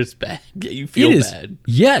 Oh, it is bad. Yeah, you feel bad.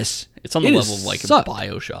 Yes. It's on the level of like sucked.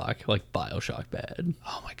 Bioshock bad.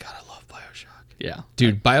 Oh my God, I love BioShock. Yeah.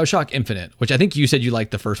 Dude, BioShock Infinite, which I think you said you liked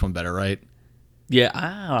the first one better, right? Yeah,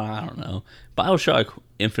 I don't know. BioShock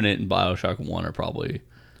Infinite and BioShock 1 are probably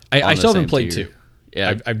I on still the haven't same played tier. 2.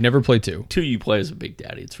 Yeah. I've never played 2. 2 you play as a Big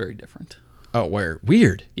Daddy. It's very different. Oh, where?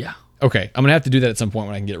 Weird. Yeah. Okay, I'm gonna have to do that at some point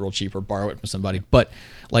when I can get it real cheap or borrow it from somebody. But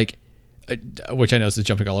like, which I know is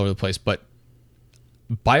jumping all over the place. But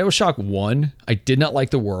BioShock 1, I did not like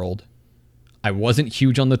the world. I wasn't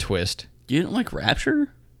huge on the twist. You didn't like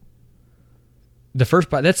Rapture? The first,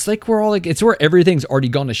 that's like where all like it's where everything's already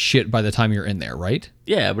gone to shit by the time you're in there, right?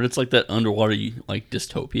 Yeah, but it's like that underwater like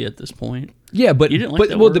dystopia at this point. Yeah, but You didn't like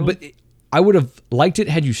that world? but I would have liked it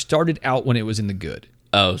had you started out when it was in the good.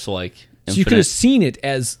 Oh, so like So you could have seen it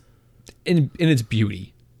as in its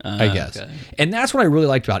beauty, I guess. Okay. And that's what I really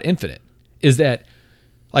liked about Infinite is that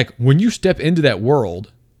like when you step into that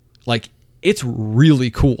world, like it's really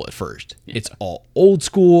cool at first. Yeah. It's all old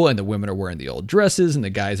school and the women are wearing the old dresses and the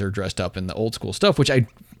guys are dressed up in the old school stuff, which I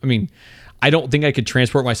mean, I don't think I could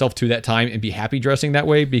transport myself to that time and be happy dressing that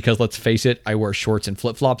way because let's face it, I wear shorts and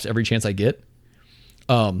flip-flops every chance I get.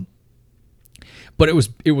 But it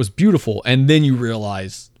was beautiful, and then you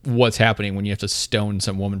realize what's happening when you have to stone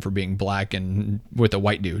some woman for being black and with a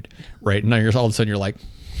white dude, right? And now all of a sudden you're like,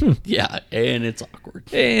 yeah, and it's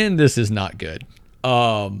awkward. and this is not good.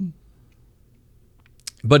 But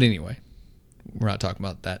anyway, we're not talking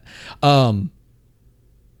about that.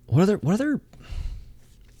 What other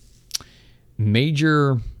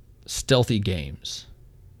major stealthy games?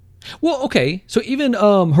 Well, okay, so even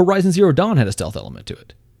Horizon Zero Dawn had a stealth element to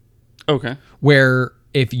it, Okay. where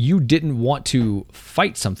if you didn't want to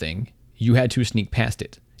fight something, you had to sneak past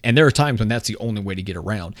it. And there are times when that's the only way to get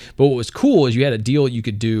around. But what was cool is you had a deal you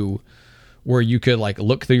could do where you could like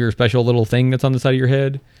look through your special little thing that's on the side of your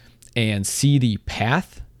head and see the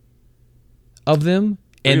path of them.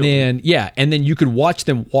 And Really? then you could watch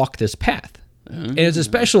them walk this path. And it's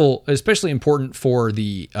especially important for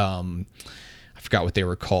the I forgot what they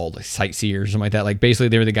were called, like sightseers or something like that. Like basically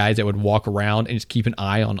they were the guys that would walk around and just keep an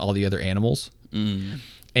eye on all the other animals.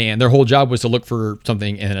 And their whole job was to look for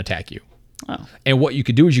something and then attack you. Oh. And what you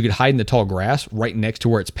could do is you could hide in the tall grass right next to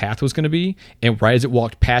where its path was going to be. And right as it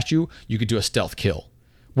walked past you, you could do a stealth kill,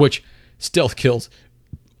 which stealth kills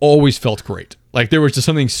always felt great. Like there was just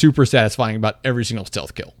something super satisfying about every single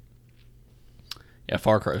stealth kill. Yeah,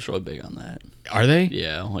 Far Cry's really big on that. Are they?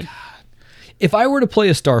 Yeah, like If I were to play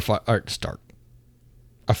a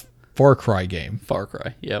Far Cry game, Far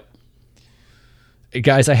Cry. Yep.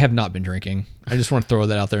 guys, I have not been drinking. I just want to throw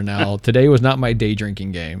that out there now. Today was not my day.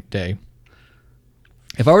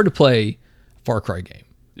 If I were to play Far Cry game,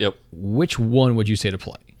 Yep. which one would you say to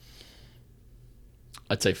play?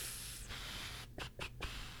 I'd say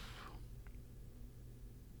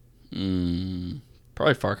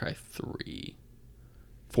probably Far Cry 3.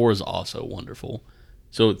 4 is also wonderful.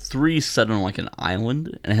 So 3 is set on like an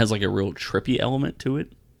island and it has like a real trippy element to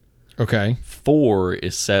it. Okay. 4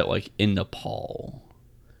 is set like in Nepal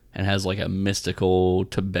and has like a mystical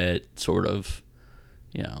Tibet sort of,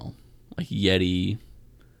 like Yeti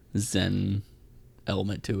Zen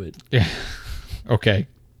element to it. Yeah. Okay.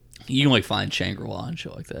 You can like find Shangri-La and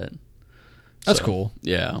shit like that. That's So, cool.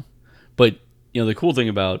 Yeah. But, the cool thing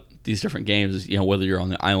about these different games is, whether you're on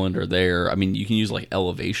the island or there, I mean, you can use like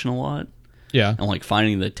elevation a lot. Yeah. And like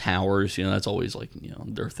finding the towers, that's always like,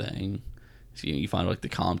 their thing. So, you find like the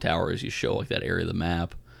comm towers, you show like that area of the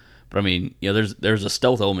map. But I mean, there's a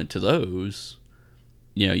stealth element to those.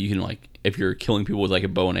 You can like, if you're killing people with like a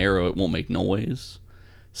bow and arrow, it won't make noise.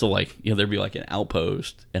 So like, there'd be like an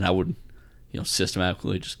outpost and I would,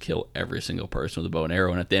 systematically just kill every single person with a bow and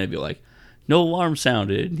arrow. And at the end it'd be like, no alarm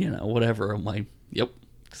sounded, whatever. I'm like, yep.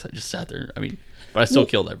 Because I just sat there. I mean, but I still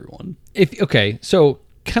killed everyone. So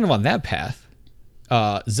kind of on that path,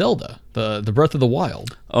 Zelda, the Breath of the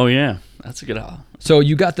Wild. Oh yeah, that's a good. So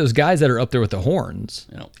you got those guys that are up there with the horns,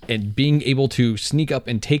 You know. and being able to sneak up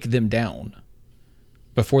and take them down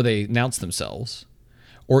before they announce themselves,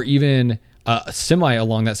 or even semi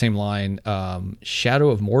along that same line, Shadow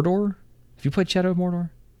of Mordor. Have you played Shadow of Mordor?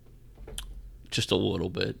 Just a little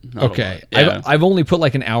bit. Not a Okay, lot. Yeah. I've only put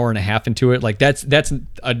like an hour and a half into it. Like that's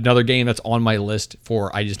another game that's on my list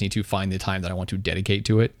for I just need to find the time that I want to dedicate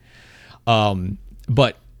to it.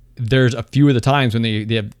 But there's a few of the times when they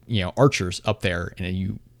have archers up there and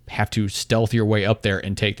you have to stealth your way up there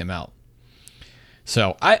and take them out.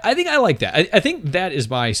 So I think I like that. I think that is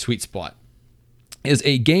my sweet spot. Is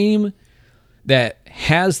a game that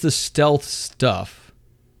has the stealth stuff,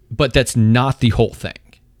 but that's not the whole thing.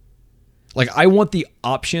 Like I want the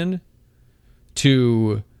option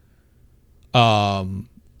to be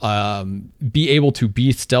able to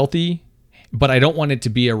be stealthy, but I don't want it to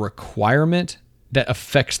be a requirement that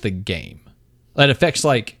affects the game. That affects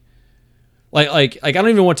like I don't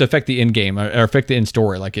even want to affect the end game or affect the end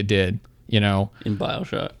story like it did, In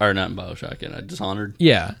BioShock, or not in BioShock, in Dishonored.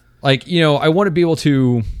 Yeah. Like, I want to be able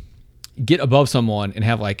to get above someone and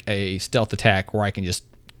have like a stealth attack where I can just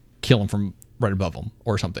kill them from right above them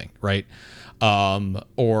or something, right?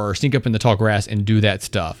 Or sneak up in the tall grass and do that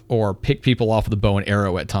stuff, or pick people off with a bow and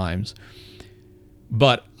arrow at times.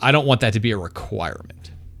 But I don't want that to be a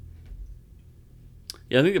requirement.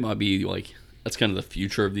 Yeah, I think it might be like that's kind of the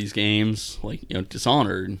future of these games. Like,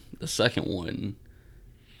 Dishonored, the second one,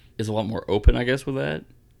 is a lot more open, I guess, with that.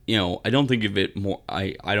 I don't think of it more.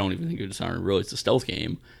 I don't even think of Dishonored really as a stealth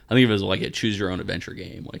game. I think of it as like a choose your own adventure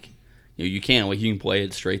game. Like, you can play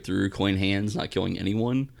it straight through, clean hands, not killing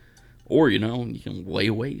anyone, or you can lay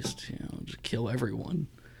waste, just kill everyone,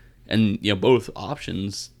 and both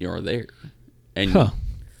options are there, and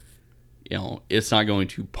it's not going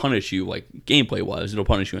to punish you like gameplay wise. It'll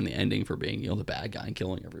punish you in the ending for being the bad guy and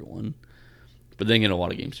killing everyone. But then in a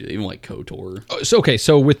lot of games do that, even like KOTOR.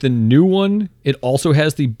 So with the new one, it also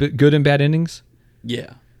has the good and bad endings?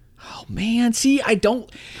 Yeah. Oh man, see, I don't,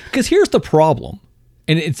 because here's the problem.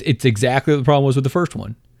 And it's exactly what the problem was with the first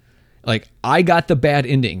one. Like I got the bad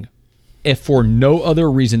ending if for no other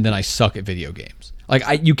reason than I suck at video games. Like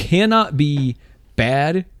you cannot be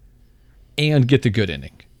bad and get the good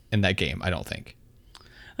ending in that game, I don't think.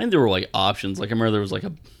 I think there were like options. Like I remember there was like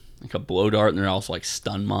a blow dart, and there were also like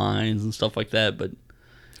stun mines and stuff like that. But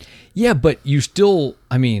yeah, but you still,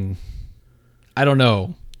 I mean, I don't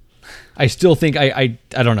know. I still think I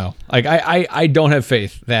don't know. Like I don't have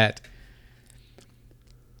faith that,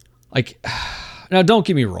 like, now don't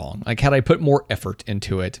get me wrong. Like had I put more effort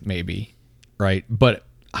into it, maybe, right? But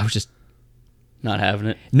I was just not having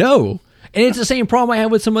it. no. And it's the same problem I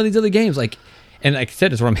have with some of these other games. Like, and like I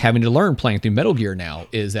said, it's what I'm having to learn playing through Metal Gear now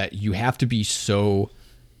is that you have to be so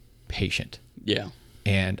patient. Yeah.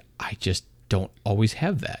 And I just don't always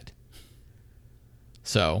have that.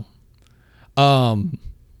 So,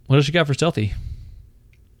 what else you got for stealthy?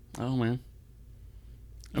 Oh man.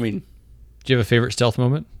 I mean, Do you have a favorite stealth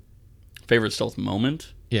moment? favorite stealth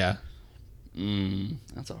moment? Yeah.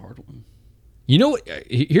 That's a hard one. You know what?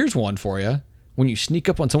 Here's one for you. When you sneak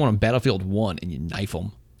up on someone on Battlefield 1 and you knife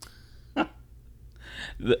them.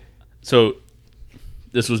 So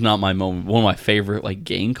this was not my moment. One of my favorite like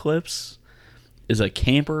game clips is a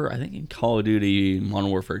camper, I think in Call of Duty Modern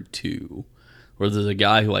Warfare 2, where there's a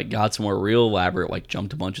guy who like got somewhere real elaborate, like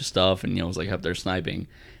jumped a bunch of stuff and was like up there sniping,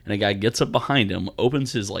 and a guy gets up behind him,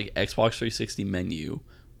 opens his like Xbox 360 menu,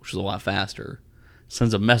 which is a lot faster,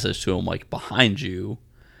 sends a message to him like behind you,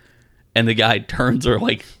 and the guy turns or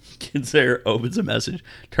like gets there, opens a message,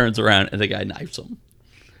 turns around, and the guy knifes him.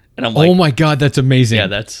 And I'm like, oh my God, that's amazing. yeah,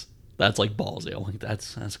 that's like ballsy. I'm like,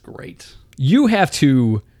 that's great. You have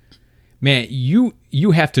to, man,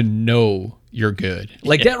 you have to know you're good.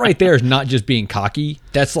 Like that right there is not just being cocky.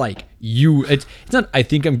 That's like it's not, I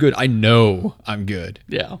think I'm good. I know I'm good.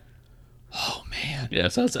 Yeah. Oh man. Yeah,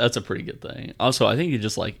 so that's a pretty good thing. Also, I think you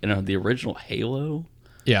just like, the original Halo,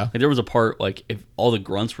 Yeah. like there was a part like if all the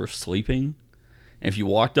grunts were sleeping, and if you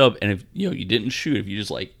walked up and if you didn't shoot, if you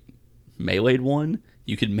just like meleeed one,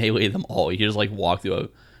 you could melee them all. You could just like walk through a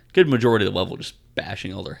good majority of the level just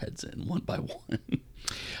bashing all their heads in one by one.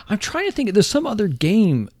 I'm trying to think. There's some other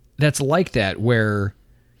game that's like that where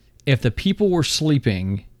if the people were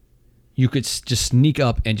sleeping, you could just sneak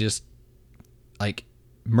up and just like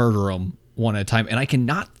murder them one at a time. And I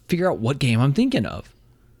cannot figure out what game I'm thinking of.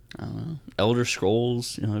 I don't know. Elder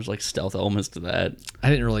Scrolls, there's like stealth elements to that. I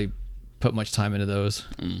didn't really put much time into those.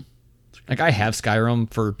 Like I have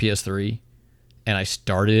Skyrim for PS3 and I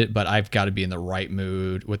started it, but I've got to be in the right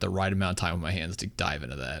mood with the right amount of time on my hands to dive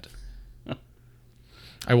into that.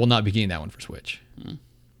 I will not be getting that one for Switch.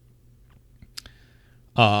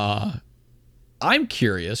 I'm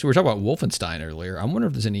curious. We were talking about Wolfenstein earlier. I'm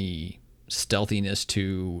wondering if there's any stealthiness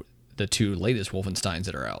to the two latest Wolfensteins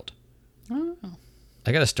that are out.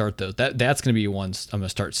 I got to start those. That's going to be ones I'm going to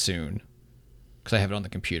start soon because I have it on the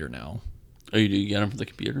computer now. Oh, you do? You get them for the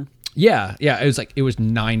computer? Yeah. It was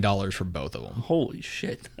 $9 for both of them. Holy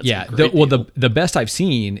shit! That's Yeah. a great deal. The best I've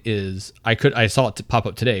seen is I saw it pop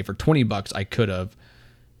up today for $20.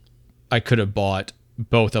 I could have bought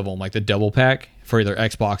both of them, like the double pack for either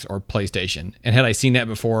Xbox or PlayStation. And had I seen that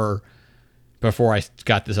before I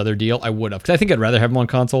got this other deal, I would have, because I think I'd rather have them on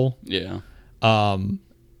console. Yeah.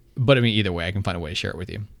 But I mean, either way, I can find a way to share it with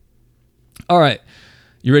you. All right.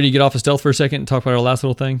 You ready to get off of stealth for a second and talk about our last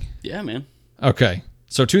little thing? Yeah, man. Okay.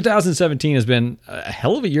 So 2017 has been a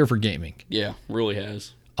hell of a year for gaming. Yeah, really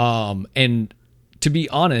has. And to be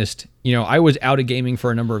honest, I was out of gaming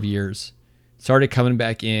for a number of years. Started coming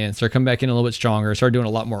back in a little bit stronger. Started doing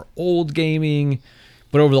a lot more old gaming.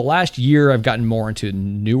 But over the last year, I've gotten more into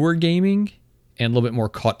newer gaming and a little bit more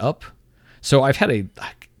caught up. So I've had a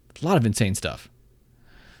lot of insane stuff.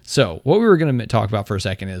 So what we were going to talk about for a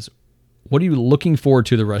second is, what are you looking forward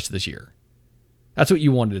to the rest of this year? That's what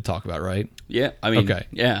you wanted to talk about, right? Yeah, I mean, Okay.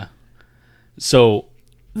 Yeah. So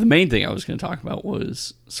the main thing I was going to talk about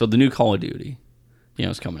was, the new Call of Duty,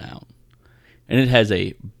 is coming out. And it has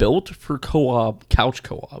a built for co-op, couch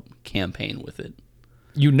co-op campaign with it.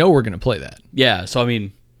 We're going to play that. Yeah, so I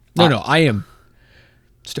mean... No, I am...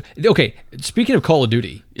 Okay, speaking of Call of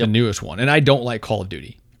Duty, the newest one, and I don't like Call of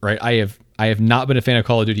Duty, right? I have not been a fan of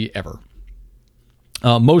Call of Duty ever.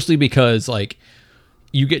 Mostly because,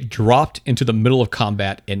 you get dropped into the middle of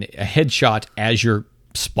combat and a headshot as you're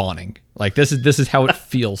spawning. This is how it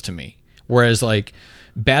feels to me. Whereas,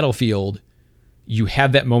 Battlefield, you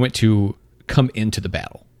have that moment to come into the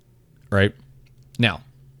battle, right? Now,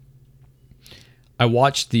 I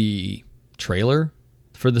watched the trailer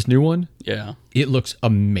for this new one. Yeah. It looks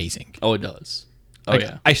amazing. Oh, it does. Oh,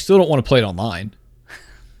 yeah. I still don't want to play it online,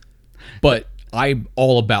 but I'm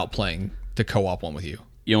all about playing the co-op one with you.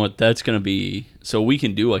 You know what? That's going to be... So we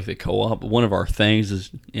can do like the co-op. But one of our things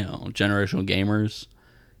is, generational gamers,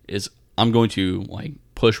 is I'm going to like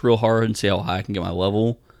push real hard and see how high I can get my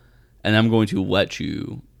level. And I'm going to let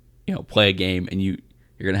you, play a game, and you're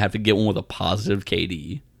going to have to get one with a positive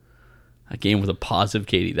KD. A game with a positive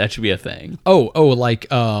KD. That should be a thing. Like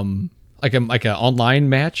an online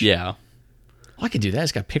match? Yeah. Well, I could do that. I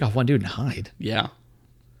just got to pick off one dude and hide. Yeah.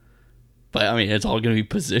 But I mean, it's all going to be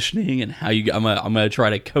positioning and how you. I'm gonna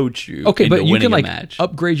try to coach you. Okay, into but you winning can a like match.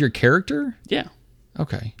 upgrade your character. Yeah.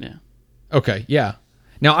 Okay. Yeah. Okay. Yeah.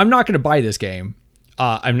 Now I'm not going to buy this game.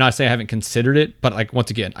 I'm not saying I haven't considered it, but like once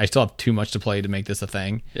again, I still have too much to play to make this a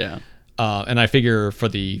thing. Yeah. And I figure for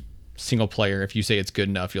the single player, if you say it's good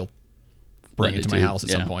enough, you'll bring it to my house at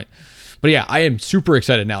some point. But yeah, I am super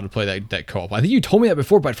excited now to play that co-op. I think you told me that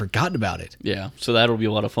before, but I'd forgotten about it. Yeah, so that'll be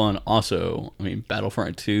a lot of fun. Also, I mean,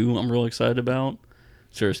 Battlefront 2, I'm really excited about.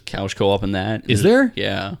 So there's couch co-op in that. Is there?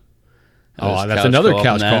 Yeah. Oh, that's another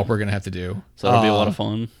couch co-op we're going to have to do. So that'll be a lot of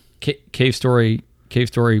fun. Cave Story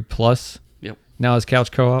Plus. Yep. Now is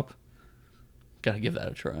couch co-op. Gotta give that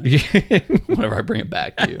a try. Whenever I bring it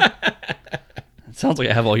back to you. It sounds like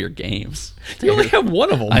I have all your games. You only have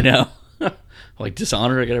one of them. I know. Like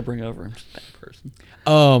Dishonored, I gotta bring over. I'm just a bad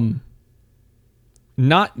person.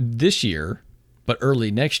 Not this year, but early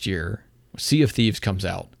next year, Sea of Thieves comes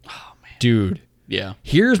out. Oh man, dude. Yeah.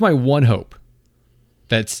 Here's my one hope.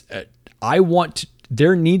 That's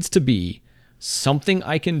there needs to be something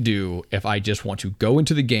I can do if I just want to go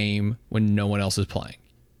into the game when no one else is playing,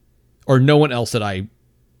 or no one else that I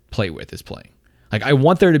play with is playing. Like I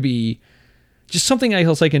want there to be just something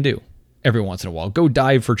else I can do every once in a while. Go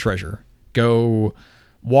dive for treasure. Go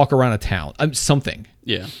walk around a town. Something.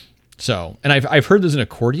 Yeah. So, and I've heard there's an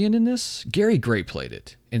accordion in this. Gary Gray played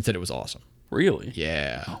it and said it was awesome. Really?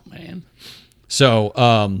 Yeah. Oh man. So,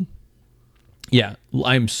 yeah,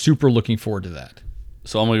 I'm super looking forward to that.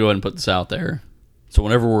 So I'm gonna go ahead and put this out there. So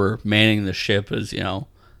whenever we're manning the ship as the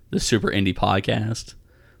Super Indie Podcast,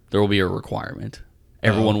 there will be a requirement.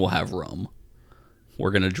 Everyone will have rum.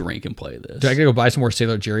 We're gonna drink and play this. Do I gotta go buy some more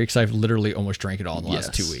Sailor Jerry? Because I've literally almost drank it all in the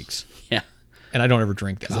last 2 weeks. Yeah. And I don't ever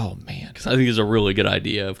drink that. Oh, man. Because I think it's a really good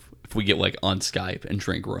idea if we get like on Skype and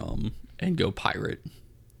drink rum and go pirate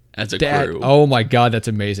as a crew. Oh, my God. That's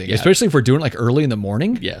amazing. Yeah. Especially if we're doing it like early in the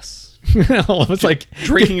morning. Yes. It's like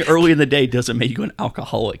drinking early in the day doesn't make you an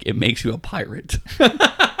alcoholic. It makes you a pirate.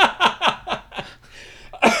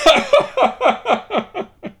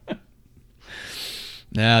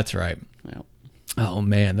 That's right. Yep. Oh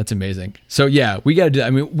man, that's amazing. So yeah, we got to do. I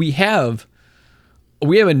mean, we have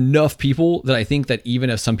enough people that I think that even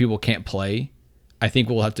if some people can't play, I think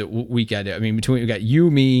we'll have to. We got to. I mean, we got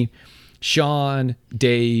you, me, Sean,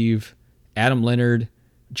 Dave, Adam Leonard,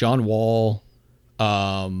 John Wall.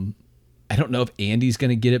 I don't know if Andy's going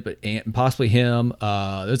to get it, but possibly him.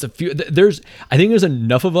 There's a few. I think there's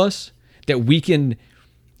enough of us that we can.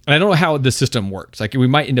 And I don't know how the system works. Like we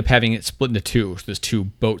might end up having it split into two. So there's two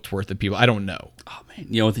boats worth of people. I don't know. Oh man,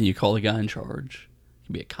 you know what? Then you call the guy in charge. It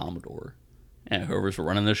can be a Commodore, and whoever's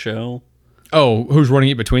running the show. Oh, who's running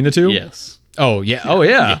it between the two? Yes. Oh yeah. Oh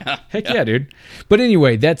yeah. Heck yeah, dude. But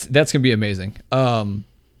anyway, that's gonna be amazing.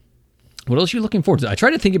 What else are you looking forward to? I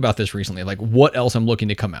tried to think about this recently, like what else I'm looking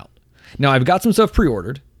to come out. Now I've got some stuff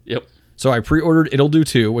pre-ordered. Yep. So I pre-ordered It'll Do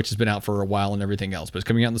 2, which has been out for a while and everything else, but it's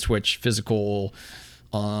coming out on the Switch physical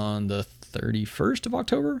on the 31st of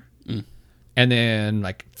October. And then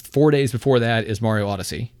like 4 days before that is Mario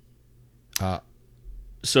Odyssey.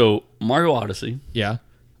 So Mario Odyssey, Yeah.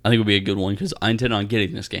 I think would be a good one because I intend on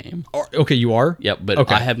getting this game. Okay, you are? Yep, but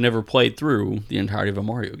Okay. I have never played through the entirety of a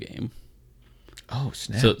Mario game. Oh,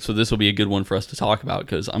 snap. So this will be a good one for us to talk about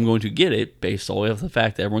because I'm going to get it based solely off the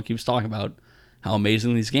fact that everyone keeps talking about how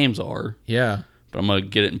amazing these games are. Yeah. But I'm going to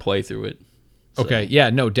get it and play through it. So, Okay. Yeah,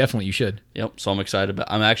 no, definitely you should. Yep. So I'm excited about.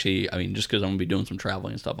 I'm actually. I mean, just because I'm gonna be doing some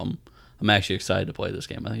traveling and stuff, I'm actually excited to play this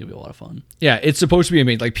game. I think it'll be a lot of fun. Yeah, it's supposed to be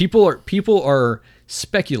amazing. Like people are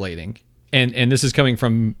speculating, and this is coming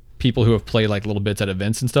from people who have played like little bits at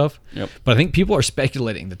events and stuff. Yep. But I think people are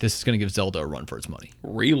speculating that this is going to give Zelda a run for its money.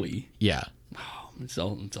 Really? Yeah.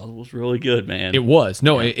 Zelda was really good, man. It was.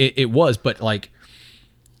 No, it was. But like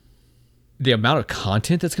the amount of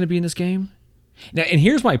content that's going to be in this game. Now, and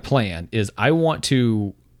here's my plan: is I want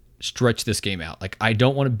to stretch this game out. Like I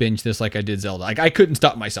don't want to binge this like I did Zelda. Like I couldn't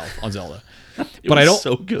stop myself on Zelda. But I don't.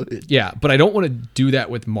 So good. Yeah, but I don't want to do that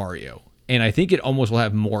with Mario. And I think it almost will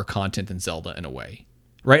have more content than Zelda in a way.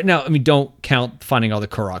 Right now, I mean, don't count finding all the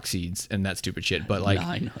Korok seeds and that stupid shit. But like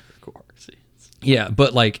 900 Korok seeds. Yeah,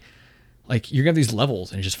 but like you're gonna have these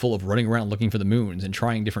levels and it's just full of running around looking for the moons and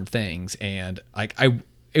trying different things. And like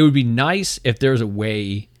it would be nice if there's a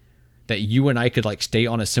way that you and I could like stay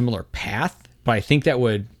on a similar path, but I think that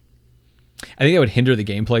would hinder the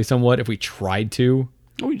gameplay somewhat if we tried to.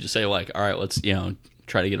 We just say like, all right, let's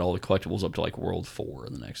try to get all the collectibles up to like World 4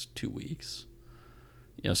 in the next 2 weeks.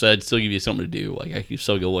 So that'd still give you something to do. Like I could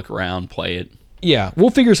still go look around, play it. Yeah, we'll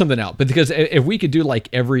figure something out. But because if we could do like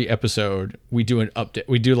every episode, we do an update,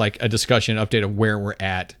 we do like a discussion update of where we're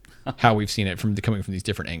at, how we've seen it coming from these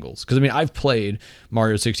different angles. Because I mean, I've played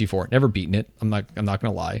Mario 64, never beaten it. I'm not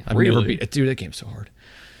gonna lie, I've never beat it. Dude, that game's so hard.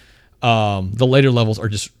 The later levels are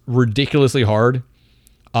just ridiculously hard.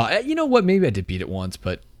 You know what? Maybe I did beat it once,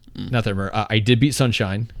 but not that I remember. I did beat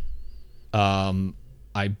Sunshine.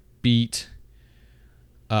 I beat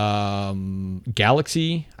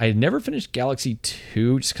Galaxy. I had never finished Galaxy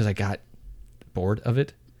 2 just because I got bored of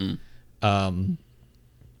it. And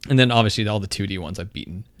then obviously all the 2D ones I've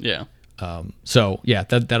beaten. Yeah. So yeah,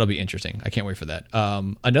 that'll be interesting. I can't wait for that.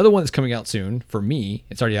 Another one that's coming out soon for me,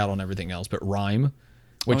 it's already out on everything else, but Rhyme,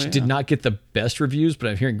 which did not get the best reviews, but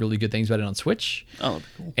I'm hearing really good things about it on Switch. Oh, that'd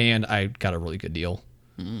be cool. And I got a really good deal.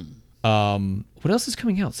 What else is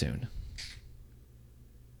coming out soon?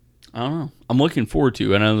 I don't know. I'm looking forward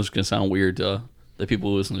to. I know this is going to sound weird to the people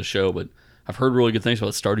who listen to the show, but I've heard really good things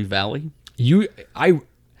about Stardew Valley. I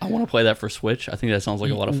want to play that for Switch. I think that sounds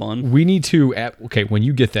like a lot of fun. We need to. Okay, when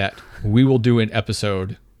you get that, we will do an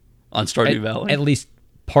episode on Stardew Valley. At least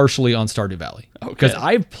partially on Stardew Valley. Okay. Because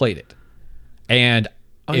I've played it, and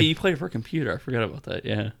you played it for a computer. I forgot about that.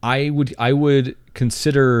 Yeah. I would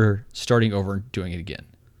consider starting over and doing it again,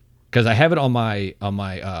 because I have it on my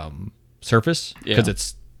Surface because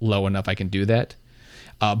it's low enough I can do that.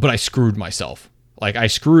 But I screwed myself. Like I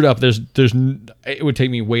screwed up. It would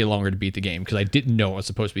take me way longer to beat the game because I didn't know I was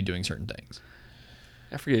supposed to be doing certain things.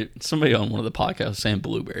 I forget, somebody on one of the podcasts saying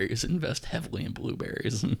blueberries, invest heavily in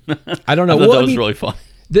blueberries. I don't know. That was really fun.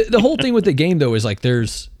 The whole thing with the game though is like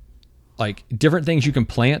there's like different things you can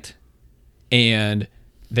plant, and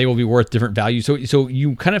they will be worth different values. So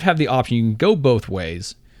you kind of have the option. You can go both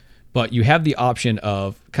ways, but you have the option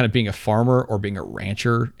of kind of being a farmer or being a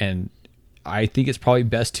rancher. And I think it's probably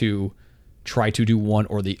best to try to do one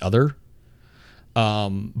or the other.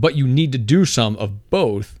 But you need to do some of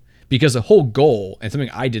both, because the whole goal, and something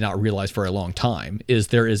I did not realize for a long time, is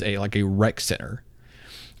there is a rec center,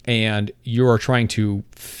 and you are trying to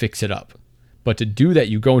fix it up. But to do that,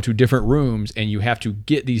 you go into different rooms and you have to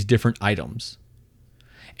get these different items.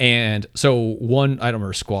 And so one item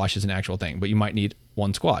or squash is an actual thing, but you might need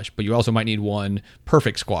one squash, but you also might need one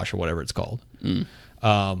perfect squash or whatever it's called. And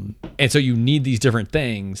so you need these different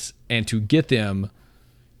things, and to get them,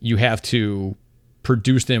 you have to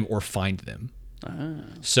produce them or find them.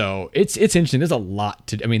 So it's interesting. There's a lot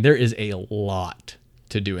there is a lot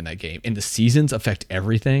to do in that game, and the seasons affect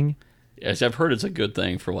everything. Yes, I've heard it's a good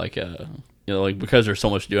thing for because there's so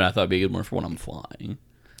much to do, and I thought it'd be a good one for when I'm flying.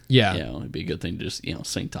 Yeah. It'd be a good thing to just,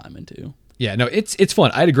 sink time into. Yeah, no, it's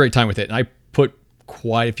fun. I had a great time with it, and I put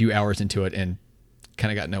quite a few hours into it and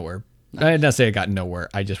kind of got nowhere. Nice. I did not say I got nowhere.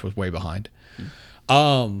 I just was way behind.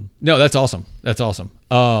 No, that's awesome. That's awesome.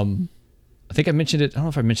 I think I mentioned it. I don't know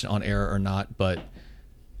if I mentioned it on air or not, but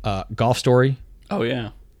Golf Story. Oh yeah,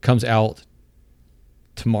 comes out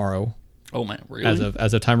tomorrow. Oh man, really?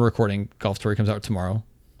 As of time of recording, Golf Story comes out tomorrow.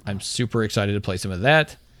 I'm super excited to play some of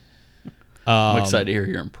that. I'm excited to hear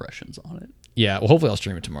your impressions on it. Yeah, well, hopefully I'll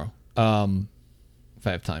stream it tomorrow if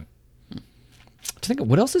I have time. To think of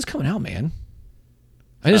what else is coming out, man.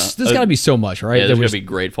 There's got to be so much, right? Yeah, there's going to be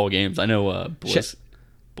great fall games. I know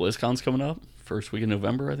BlizzCon's coming up first week in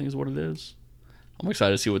November, I think is what it is. I'm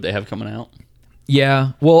excited to see what they have coming out.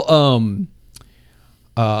 Yeah, well,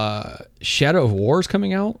 Shadow of War is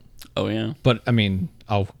coming out. Oh yeah, but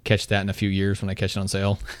I'll catch that in a few years when I catch it on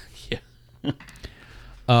sale. Yeah.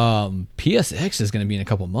 PSX is going to be in a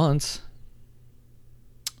couple months.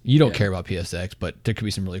 You don't care about PSX, but there could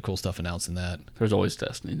be some really cool stuff announced in that. There's always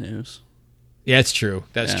Destiny news. Yeah, it's true.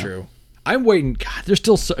 That's true. I'm waiting. God, there's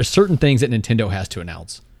still certain things that Nintendo has to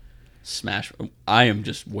announce. Smash. I am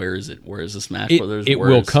just, where is it? Where is the Smash Brothers? It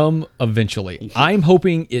will come eventually. I'm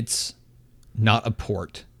hoping it's not a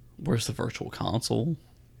port. Where's the Virtual Console?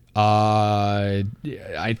 I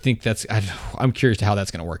think I'm curious to how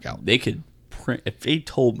that's going to work out. They could print, if they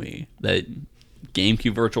told me that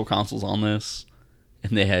GameCube Virtual Console's on this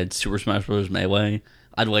and they had Super Smash Bros. Melee,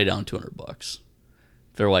 I'd lay down $200.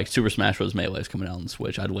 If they're like Super Smash Bros. Melee is coming out on the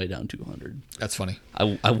Switch, I'd lay down $200. That's funny.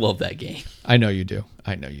 I love that game. I know you do.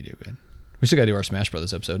 Man. We still got to do our Smash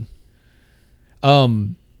Brothers episode.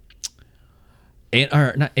 Animal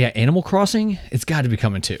Crossing, it's got to be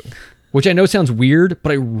coming too. Which I know sounds weird,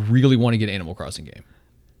 but I really want to get an Animal Crossing game.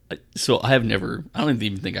 So I don't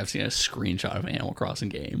even think I've seen a screenshot of an Animal Crossing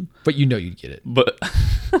game. But you know you'd get it. But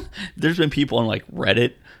there's been people on like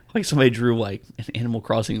Reddit, like somebody drew like an Animal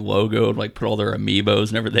Crossing logo and like put all their amiibos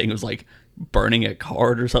and everything. It was like burning a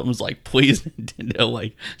card or something. It was like, please Nintendo,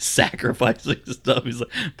 like sacrificing stuff. He's like,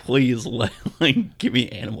 please give me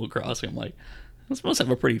Animal Crossing. I'm like, this must have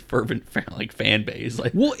a pretty fervent fan base.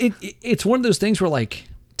 Like, well, it's one of those things where like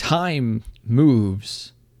time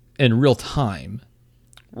moves in real time.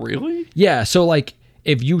 Really? Yeah, so like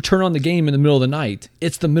if you turn on the game in the middle of the night,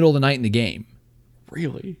 it's the middle of the night in the game.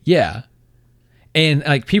 Really? Yeah. And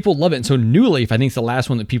like people love it. And so New Leaf, I think, is the last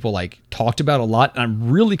one that people like talked about a lot. And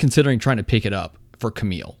I'm really considering trying to pick it up for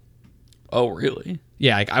Camille. Oh, really?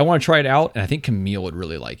 Yeah, like, I want to try it out, and I think Camille would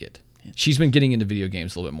really like it. She's been getting into video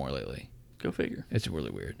games a little bit more lately. Go figure. It's really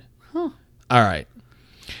weird. Huh. All right,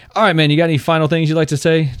 man. You got any final things you'd like to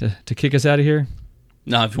say to kick us out of here?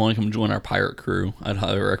 No, if you want to come join our pirate crew, I'd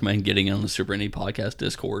highly recommend getting in on the Super Indie Podcast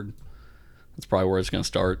Discord. That's probably where it's going to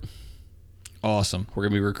start. Awesome. We're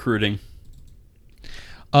going to be recruiting.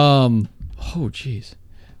 Oh, jeez.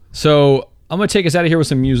 So I'm going to take us out of here with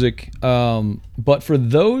some music. But for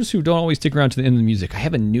those who don't always stick around to the end of the music, I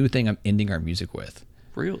have a new thing I'm ending our music with.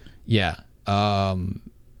 Really? Yeah.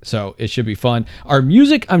 So it should be fun. Our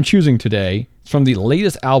music I'm choosing today is from the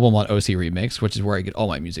latest album on OC Remix, which is where I get all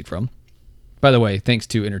my music from. By the way, thanks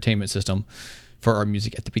to Entertainment System for our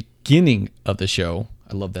music at the beginning of the show.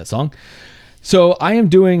 I love that song. So I am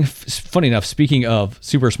doing, funny enough, speaking of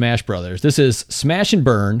Super Smash Brothers, this is Smash and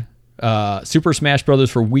Burn, Super Smash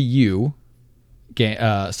Brothers for Wii U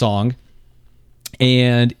song.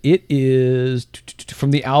 And it is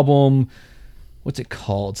from the album, what's it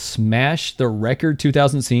called? Smash the Record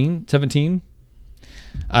 2017?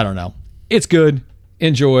 I don't know. It's good.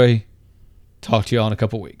 Enjoy. Talk to you all in a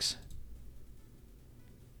couple weeks.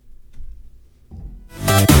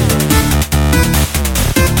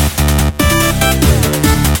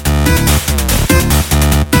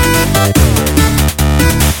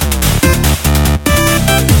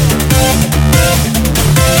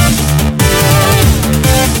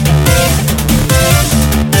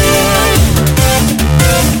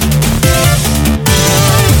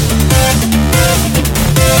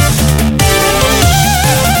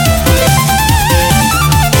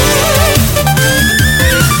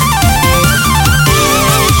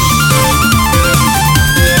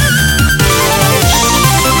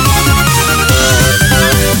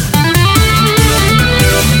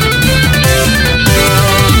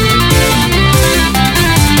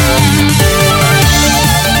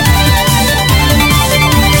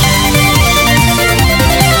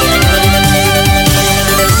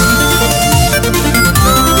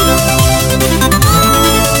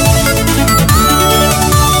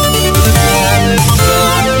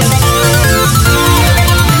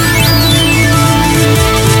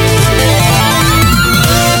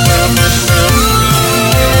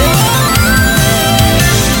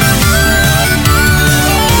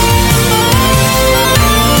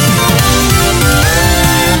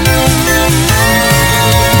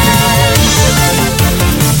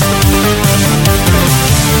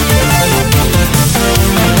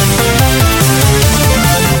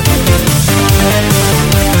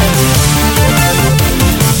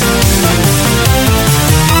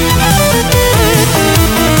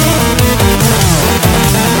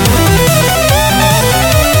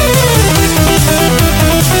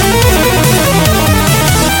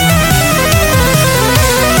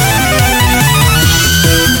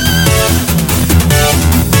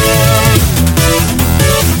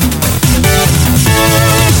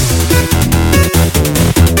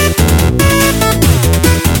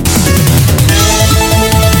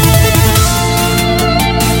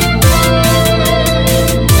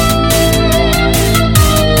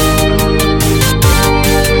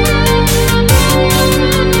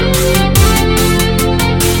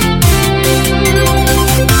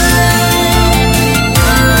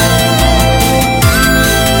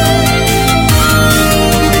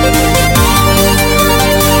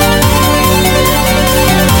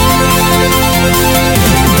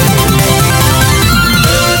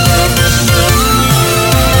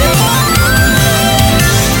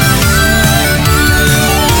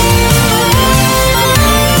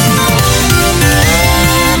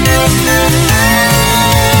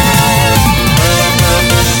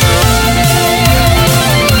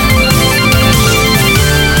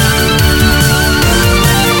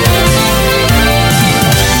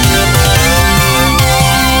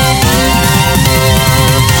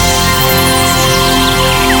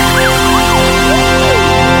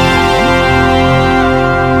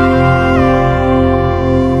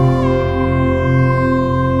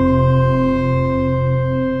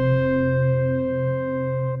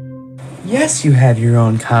 Yes, you have your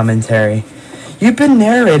own commentary. You've been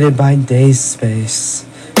narrated by Dayspace.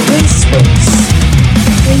 Dayspace.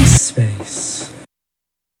 Dayspace.